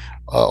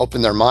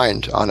 open their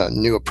mind on a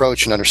new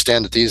approach and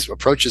understand that these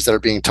approaches that are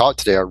being taught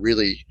today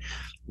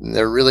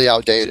they're really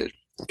outdated.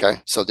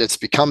 Okay, so the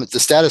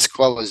status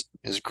quo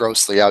is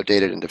grossly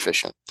outdated and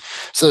deficient.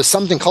 So there's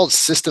something called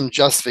system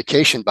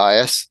justification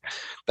bias.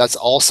 That's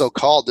also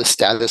called the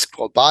status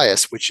quo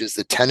bias, which is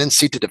the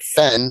tendency to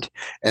defend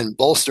and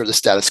bolster the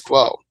status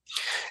quo.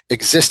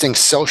 Existing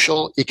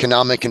social,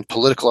 economic, and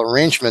political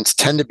arrangements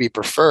tend to be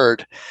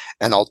preferred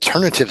and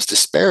alternatives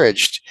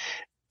disparaged,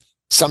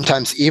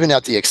 sometimes even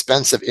at the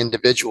expense of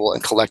individual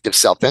and collective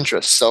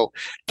self-interest. So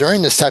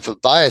during this type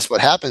of bias,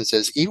 what happens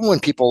is even when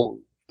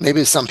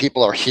maybe some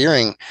people are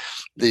hearing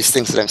these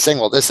things that I'm saying,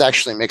 well, this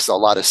actually makes a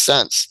lot of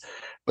sense,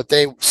 but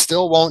they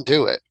still won't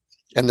do it.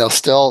 And they'll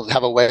still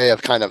have a way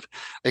of kind of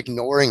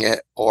ignoring it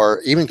or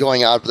even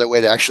going out of their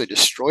way to actually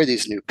destroy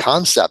these new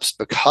concepts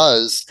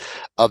because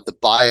of the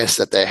bias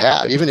that they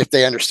have. Even if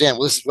they understand,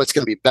 well, this is what's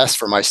going to be best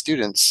for my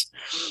students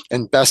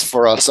and best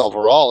for us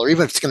overall, or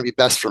even if it's going to be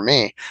best for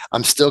me,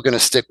 I'm still going to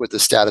stick with the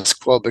status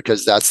quo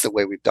because that's the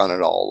way we've done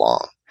it all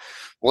along.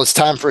 Well, it's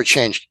time for a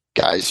change,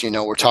 guys.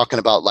 We're talking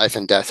about life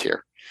and death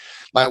here.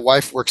 My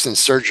wife works in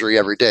surgery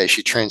every day.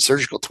 She trains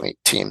surgical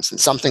teams. And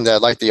something that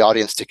I'd like the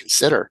audience to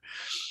consider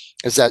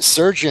is that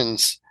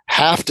surgeons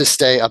have to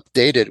stay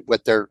updated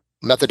with their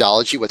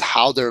methodology, with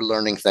how they're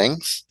learning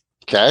things,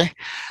 okay,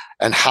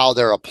 and how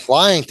they're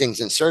applying things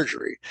in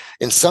surgery.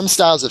 In some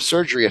styles of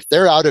surgery, if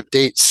they're out of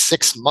date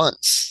 6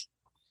 months,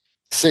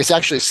 so it's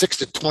actually 6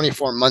 to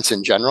 24 months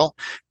in general,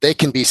 they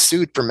can be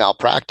sued for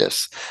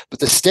malpractice. But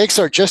the stakes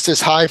are just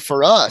as high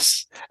for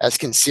us as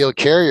concealed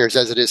carriers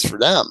as it is for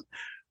them.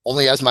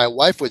 Only, as my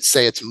wife would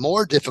say, it's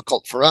more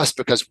difficult for us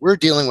because we're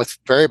dealing with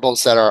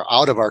variables that are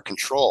out of our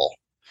control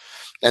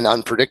and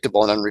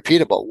unpredictable and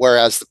unrepeatable,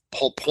 whereas the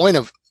whole point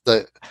of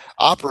the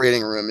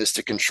operating room is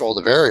to control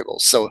the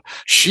variables. So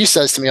she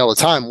says to me all the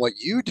time, what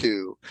you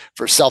do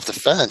for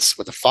self-defense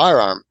with a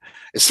firearm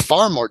is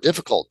far more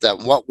difficult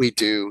than what we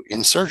do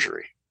in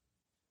surgery.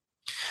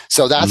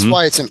 So that's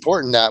why it's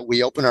important that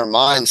we open our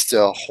minds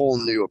to a whole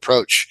new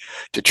approach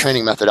to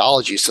training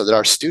methodology so that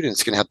our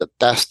students can have the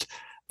best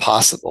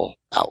possible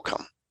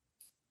outcome.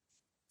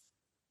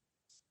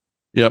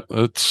 Yep,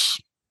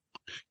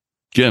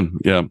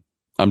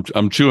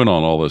 I'm chewing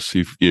on all this.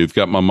 You've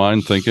got my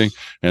mind thinking,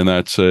 and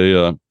that's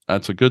a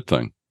good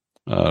thing,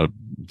 to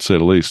say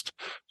the least.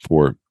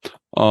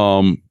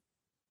 Can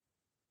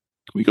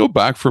we go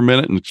back for a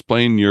minute and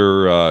explain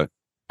your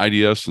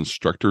IDS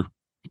instructor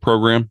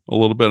program a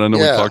little bit? I know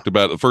we talked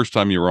about it the first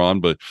time you were on,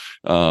 but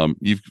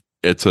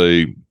it's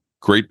a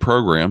great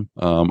program.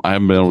 I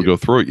haven't been able to go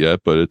through it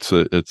yet, but it's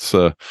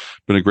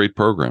been a great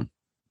program.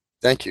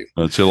 Thank you.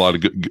 I'd say a lot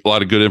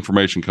of good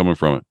information coming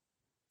from it.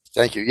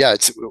 Thank you. Yeah,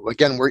 we're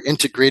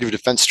integrative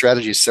defense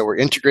strategies, so we're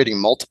integrating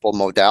multiple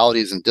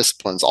modalities and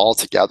disciplines all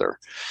together,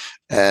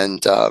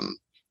 and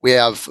We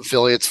have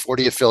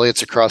 40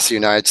 affiliates across the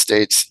United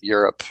States,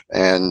 Europe,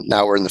 and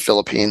now we're in the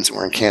Philippines and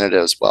we're in Canada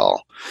as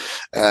well.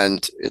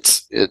 And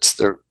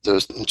the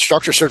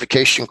instructor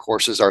certification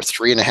courses are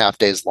 3.5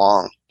 days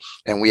long.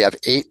 And we have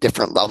 8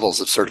 different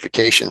levels of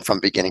certification from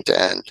beginning to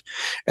end.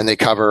 And they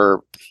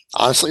cover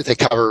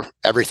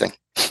everything.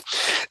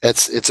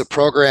 It's a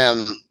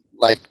program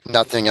like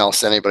nothing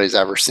else anybody's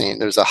ever seen.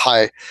 There's a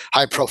high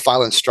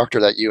profile instructor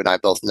that you and I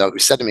both know who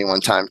said to me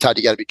one time, Todd,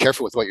 you got to be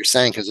careful with what you're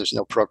saying because there's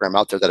no program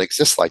out there that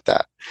exists like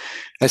that.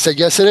 I said,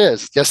 yes, it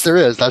is. Yes, there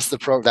is. That's the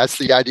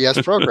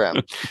IDS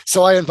program.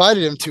 So I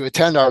invited him to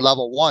attend our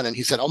level 1, and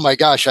he said, oh my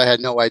gosh, I had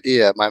no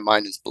idea. My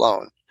mind is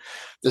blown.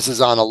 This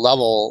is on a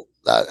level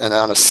and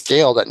on a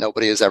scale that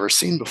nobody has ever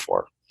seen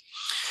before.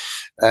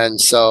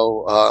 And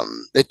so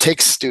it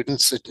takes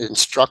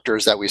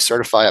instructors that we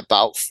certify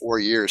about 4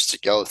 years to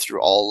go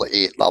through all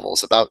 8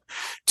 levels. About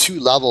 2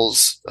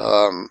 levels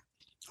a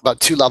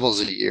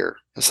year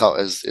is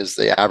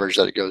the average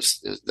that it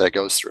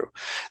goes through.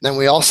 And then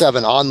we also have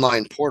an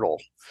online portal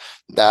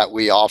that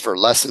we offer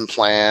lesson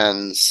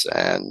plans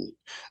and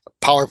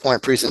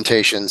PowerPoint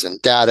presentations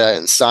and data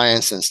and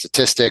science and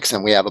statistics.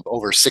 And we have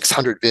over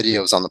 600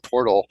 videos on the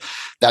portal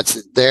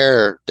that's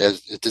there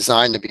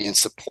designed to be in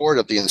support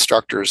of the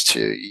instructors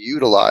to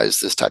utilize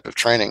this type of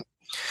training.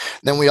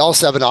 Then we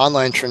also have an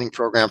online training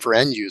program for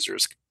end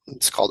users.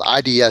 It's called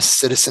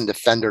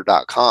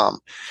idscitizendefender.com,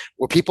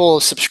 where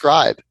people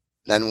subscribe.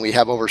 Then we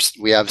have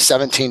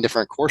 17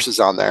 different courses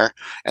on there,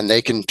 and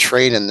they can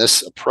train in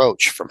this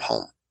approach from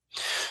home.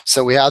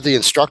 So we have the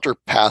instructor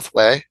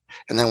pathway,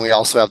 and then we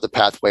also have the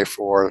pathway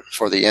for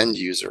the end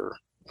user,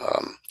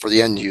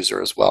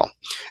 as well.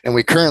 And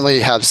we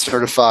currently have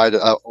certified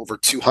over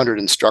 200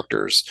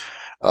 instructors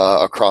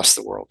across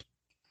the world.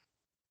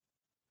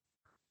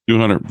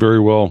 200 very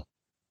well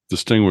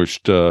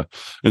distinguished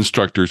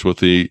instructors with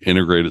the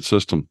integrated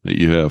system that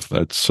you have.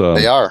 That's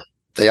They are.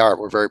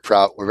 We're very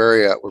proud.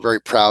 We're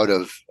very proud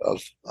of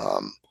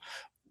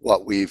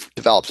what we've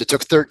developed. It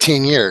took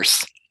 13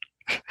 years.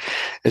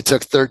 It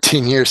took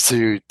 13 years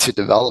to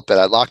develop it.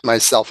 I locked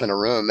myself in a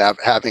room,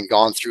 having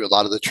gone through a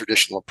lot of the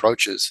traditional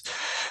approaches,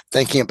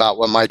 thinking about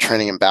what my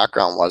training and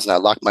background was. And I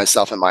locked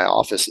myself in my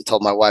office and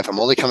told my wife, I'm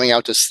only coming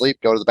out to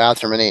sleep, go to the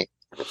bathroom and eat.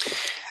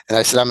 And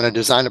I said, I'm going to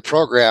design a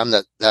program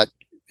that I'm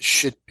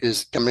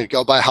going to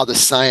go by how the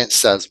science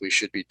says we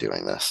should be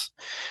doing this.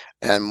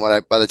 And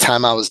by the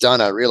time I was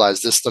done, I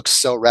realized this looks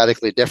so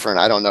radically different.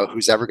 I don't know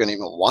who's ever going to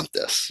even want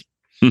this.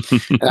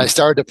 And I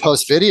started to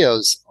post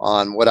videos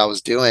on what I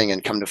was doing,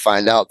 and come to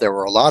find out there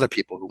were a lot of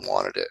people who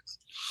wanted it.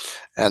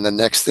 And the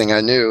next thing I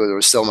knew, there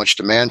was so much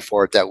demand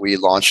for it that we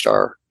launched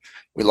our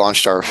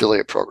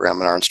affiliate program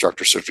and our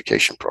instructor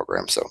certification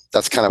program. So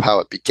that's kind of how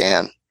it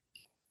began.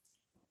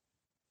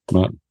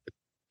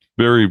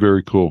 Very,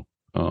 very cool.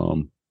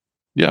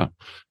 Yeah,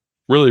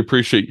 really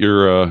appreciate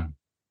your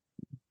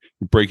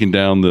breaking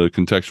down the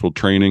contextual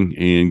training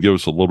and give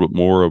us a little bit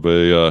more of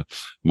a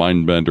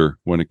mind bender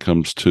when it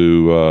comes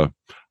to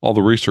all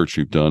the research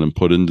you've done and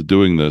put into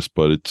doing this.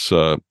 But it's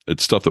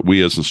stuff that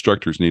we as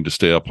instructors need to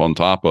stay up on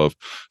top of,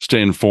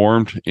 stay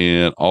informed,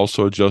 and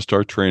also adjust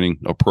our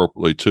training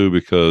appropriately too,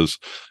 because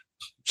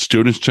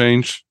students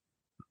change,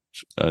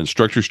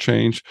 instructors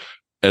change,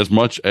 as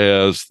much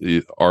as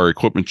our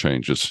equipment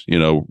changes.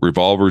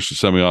 Revolvers to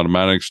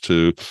semi-automatics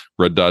to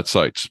red dot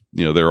sights.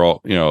 They're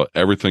all,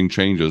 everything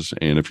changes.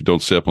 And if you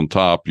don't stay up on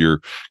top, you're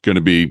going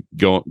to be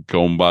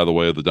going by the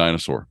way of the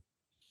dinosaur.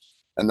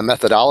 And the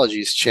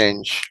methodologies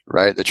change,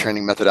 right? The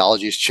training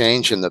methodologies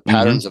change, and the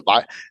patterns of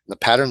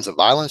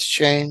violence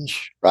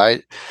change,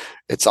 right?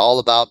 It's all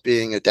about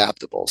being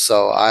adaptable.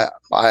 So I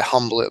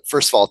humbly,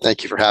 first of all,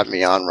 thank you for having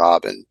me on,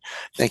 Rob, and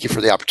thank you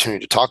for the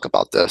opportunity to talk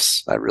about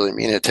this. I really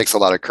mean it. It takes a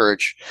lot of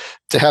courage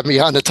to have me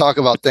on to talk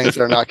about things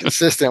that are not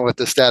consistent with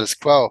the status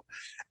quo,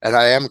 and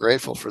I am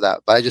grateful for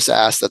that. But I just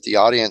ask that the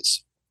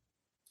audience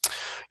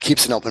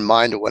keeps an open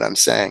mind to what I'm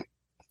saying.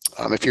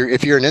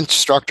 If you're an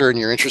instructor and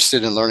you're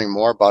interested in learning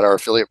more about our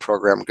affiliate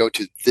program, go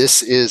to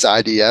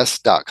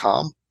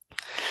thisidids.com.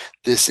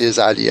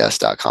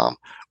 Thisidids.com.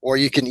 Or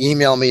you can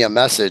email me a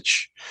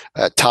message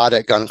at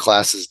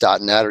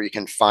todd@gunclasses.net, or you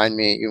can find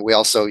me. You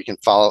can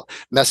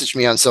message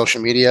me on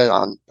social media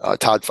on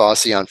Todd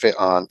Fossey on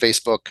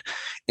Facebook,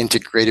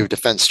 Integrative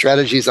Defense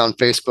Strategies on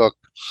Facebook,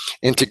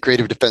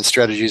 Integrative Defense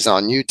Strategies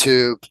on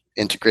YouTube,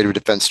 Integrative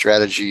Defense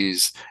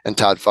Strategies and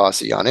Todd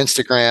Fossey on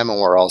Instagram,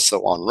 and we're also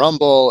on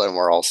Rumble, and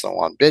we're also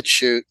on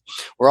BitChute.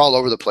 We're all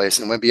over the place,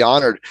 and we'd be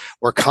honored.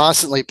 We're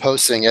constantly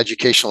posting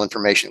educational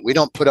information. We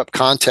don't put up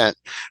content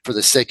for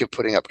the sake of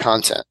putting up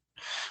content.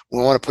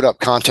 We want to put up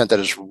content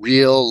that is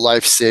real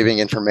life-saving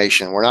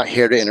information. We're not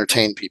here to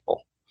entertain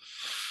people,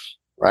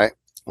 right?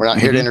 We're not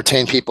here to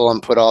entertain people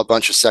and put out a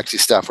bunch of sexy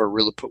stuff.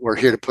 We're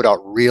here to put out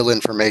real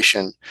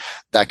information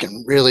that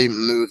can really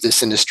move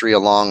this industry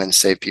along and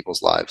save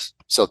people's lives.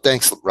 So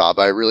thanks, Rob.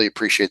 I really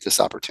appreciate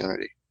this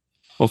opportunity.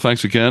 Well,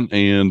 thanks again.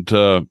 And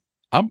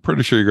I'm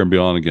pretty sure you're going to be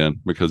on again,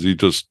 because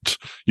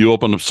you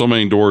open up so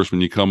many doors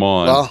when you come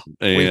on. Well,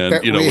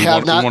 and we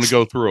want to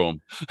go through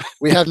them.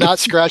 We have not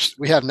scratched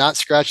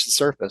the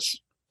surface.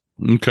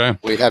 Okay.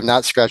 We have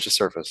not scratched the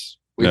surface.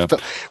 Yeah.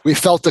 We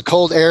felt the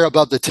cold air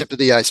above the tip of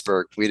the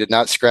iceberg. We did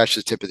not scratch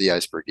the tip of the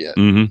iceberg yet.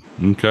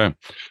 Mm-hmm. Okay.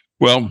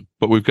 Well,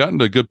 but we've gotten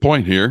to a good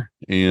point here,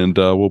 and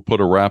we'll put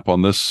a wrap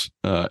on this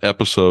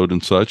episode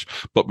and such.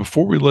 But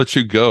before we let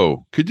you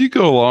go, could you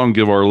go along and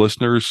give our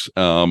listeners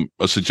a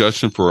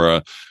suggestion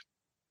for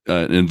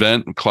an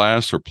event,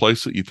 class, or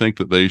place that you think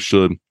that they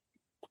should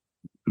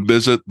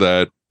visit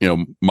that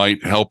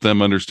might help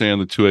them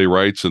understand the 2A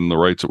rights and the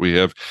rights that we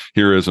have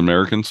here as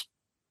Americans?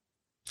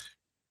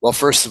 Well,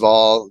 first of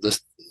all,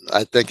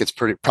 I think it's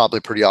probably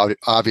pretty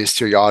obvious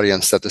to your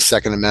audience that the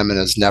Second Amendment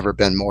has never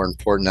been more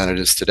important than it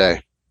is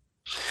today.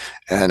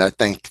 And I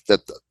think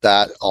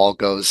that all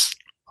goes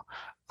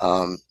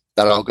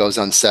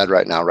unsaid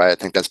right now, right? I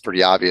think that's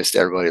pretty obvious to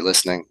everybody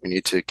listening. We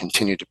need to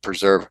continue to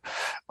preserve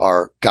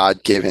our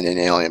God-given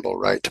inalienable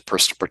right to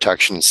personal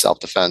protection and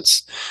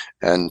self-defense,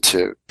 and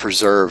to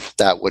preserve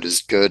that what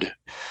is good,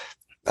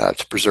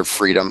 to preserve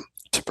freedom,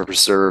 to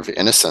preserve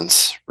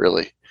innocence,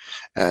 really.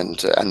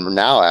 And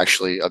now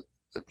actually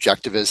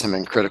objectivism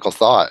and critical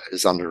thought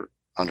is under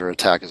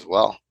attack as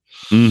well.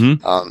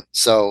 Mm-hmm.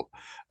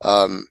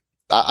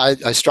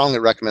 I strongly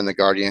recommend the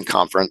Guardian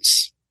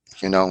Conference.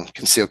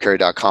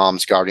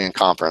 Concealcarry.com's Guardian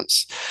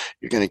Conference.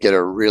 You're going to get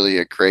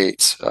a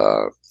great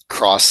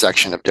cross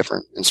section of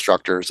different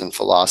instructors and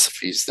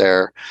philosophies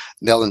there.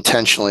 They'll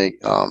intentionally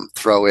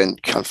throw in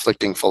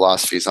conflicting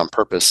philosophies on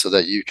purpose so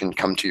that you can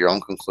come to your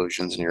own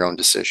conclusions and your own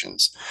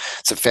decisions.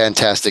 It's a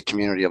fantastic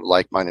community of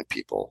like-minded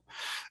people.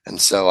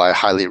 And so I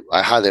highly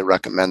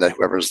recommend that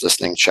whoever's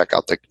listening check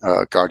out the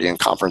Guardian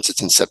Conference.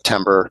 It's in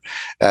September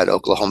at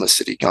Oklahoma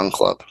City Gun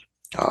Club.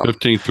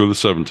 15th through the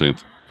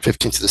 17th.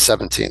 15th to the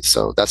 17th.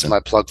 So that's my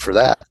plug for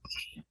that.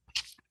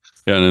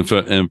 Yeah,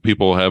 and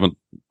people haven't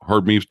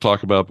heard me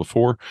talk about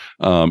before,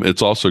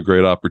 it's also a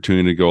great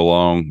opportunity to go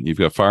along. You've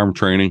got firearm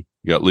training,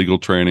 you got legal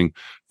training,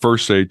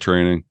 first aid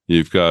training,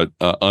 you've got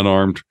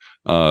unarmed,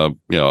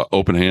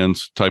 open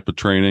hands type of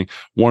training.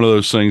 One of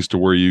those things to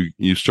where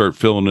you start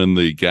filling in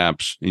the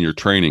gaps in your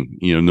training.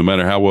 No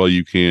matter how well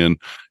you can,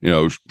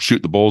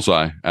 shoot the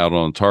bullseye out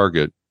on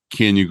target,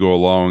 can you go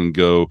along and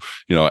go,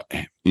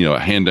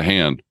 hand to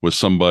hand with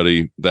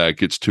somebody that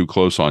gets too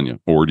close on you?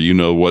 Or do you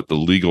know what the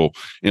legal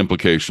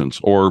implications?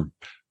 Or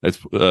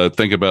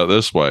think about it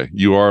this way: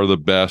 you are the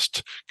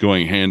best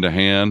going hand to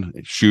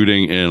hand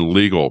shooting and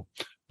legal.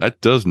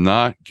 That does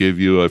not give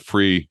you a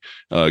free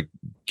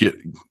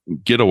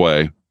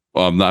getaway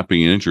of not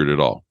being injured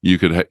at all. You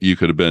could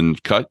have been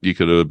cut, you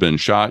could have been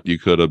shot, you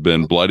could have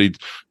been bloodied.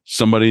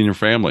 Somebody in your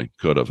family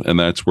could have, and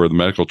that's where the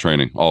medical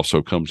training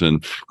also comes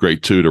in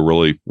great too, to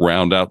really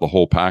round out the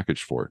whole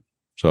package for it.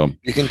 So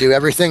you can do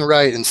everything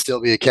right and still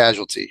be a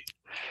casualty,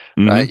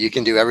 right? You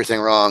can do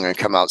everything wrong and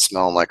come out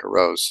smelling like a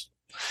rose.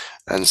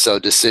 And so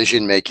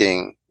decision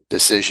making,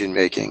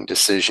 contextualized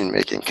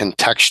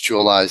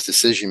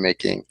decision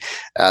making,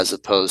 as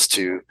opposed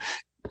to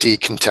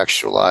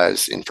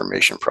decontextualized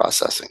information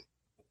processing.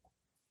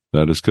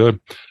 That is good.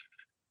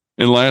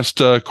 And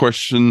last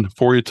question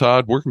for you,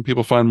 Todd. Where can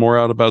people find more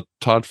out about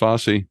Todd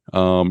Fossey?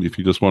 If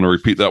you just want to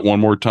repeat that one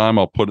more time,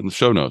 I'll put it in the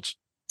show notes.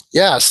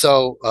 Yeah.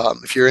 So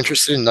if you're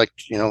interested in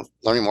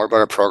learning more about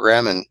our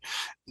program and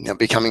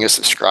becoming a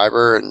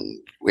subscriber, and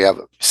we have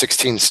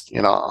 16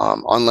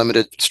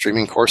 unlimited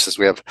streaming courses.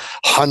 We have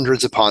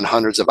hundreds upon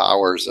hundreds of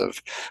hours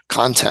of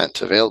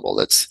content available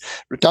that's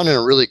done in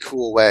a really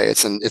cool way.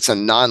 It's a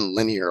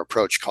non-linear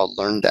approach called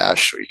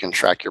LearnDash, where you can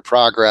track your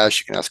progress,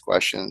 you can ask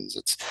questions.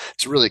 It's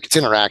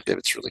interactive.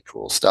 It's really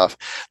cool stuff.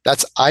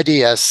 That's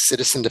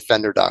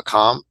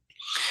idscitizendefender.com.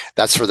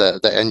 That's for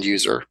the end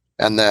user.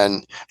 And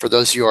then for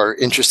those of you who are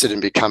interested in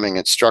becoming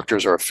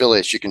instructors or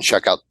affiliates, you can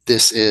check out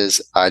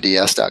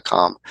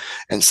thisids.com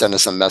and send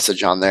us a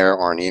message on there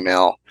or an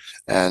email,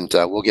 and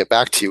we'll get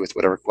back to you with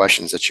whatever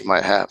questions that you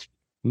might have.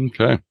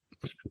 Okay,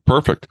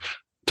 perfect.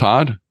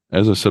 Todd,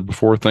 as I said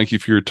before, thank you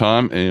for your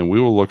time, and we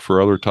will look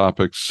for other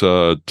topics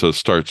to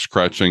start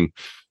scratching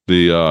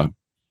the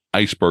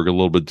iceberg a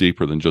little bit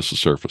deeper than just the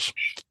surface.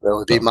 That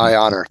would be my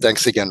honor.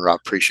 Thanks again,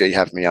 Rob. Appreciate you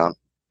having me on.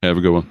 Have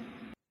a good one.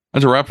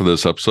 That's a wrap of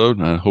this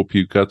episode. I hope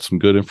you got some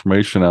good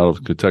information out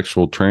of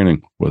contextual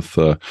training with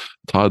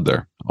Todd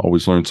there. I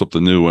always learn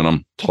something new when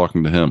I'm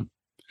talking to him.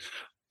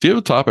 If you have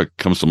a topic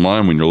that comes to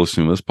mind when you're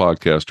listening to this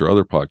podcast or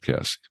other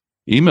podcasts,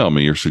 email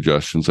me your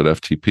suggestions at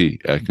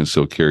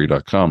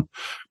ftp@concealcarry.com.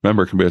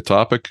 Remember, it can be a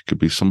topic, it could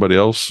be somebody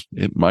else,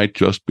 it might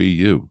just be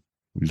you.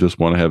 We just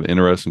want to have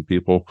interesting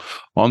people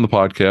on the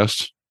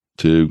podcast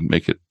to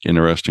make it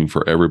interesting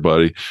for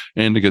everybody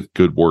and to get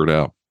good word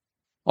out.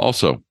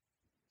 Also,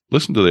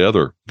 listen to the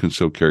other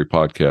Concealed Carry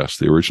podcast,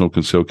 the original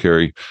Concealed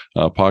Carry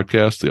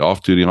podcast, the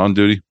Off Duty, On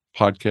Duty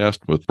podcast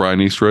with Brian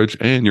Eastridge,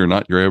 and You're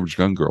Not Your Average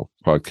Gun Girl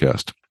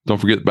podcast.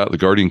 Don't forget about the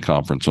Guardian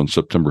Conference on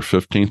September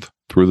 15th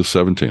through the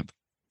 17th.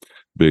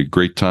 Be a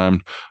great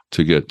time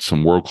to get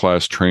some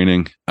world-class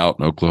training out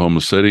in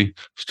Oklahoma City,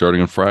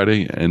 starting on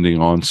Friday,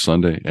 ending on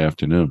Sunday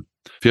afternoon.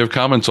 If you have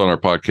comments on our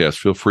podcast,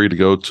 feel free to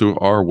go to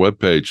our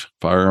webpage,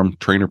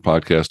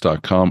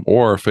 firearmtrainerpodcast.com,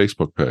 or our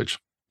Facebook page.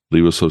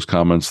 Leave us those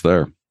comments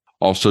there.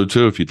 Also,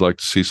 too, if you'd like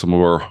to see some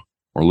of our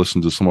or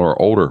listen to some of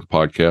our older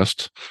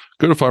podcasts,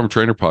 go to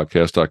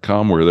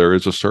firearmtrainerpodcast.com, where there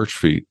is a search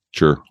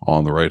feature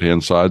on the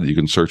right-hand side that you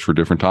can search for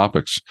different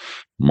topics: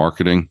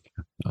 marketing,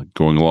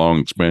 going along,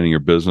 expanding your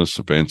business,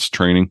 advanced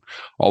training.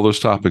 All those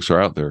topics are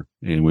out there,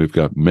 and we've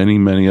got many,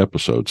 many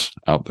episodes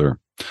out there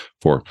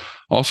for.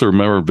 Also,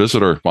 remember,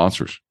 visit our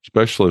sponsors,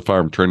 especially the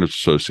Firearm Trainers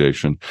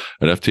Association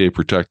at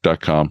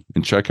FTAProtect.com,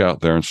 and check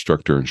out their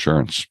instructor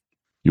insurance.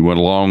 You went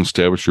along,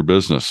 establish your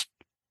business.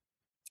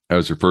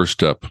 As your first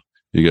step,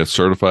 you get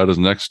certified as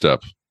next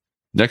step.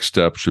 Next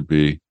step should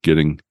be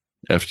getting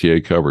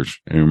FTA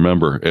coverage. And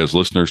remember, as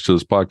listeners to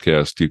this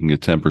podcast, you can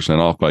get 10%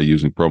 off by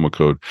using promo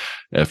code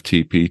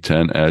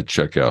FTP10 at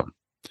checkout.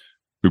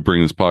 We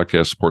bring this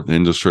podcast to support the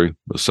industry,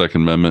 the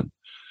Second Amendment,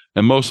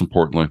 and most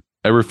importantly,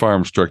 every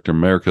firearm instructor in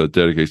America that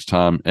dedicates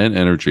time and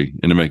energy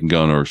into making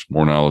gun owners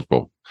more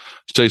knowledgeable.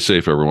 Stay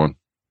safe, everyone.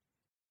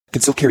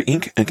 Concealed Carry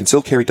Inc. and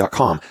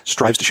ConcealedCarry.com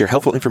strives to share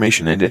helpful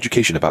information and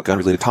education about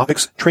gun-related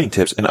topics, training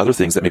tips, and other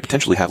things that may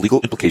potentially have legal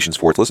implications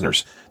for its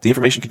listeners. The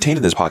information contained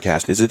in this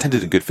podcast is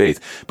intended in good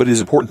faith, but it is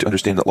important to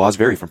understand that laws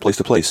vary from place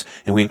to place,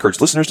 and we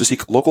encourage listeners to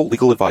seek local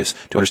legal advice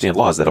to understand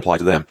laws that apply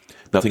to them.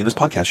 Nothing in this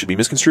podcast should be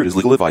misconstrued as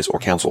legal advice or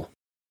counsel.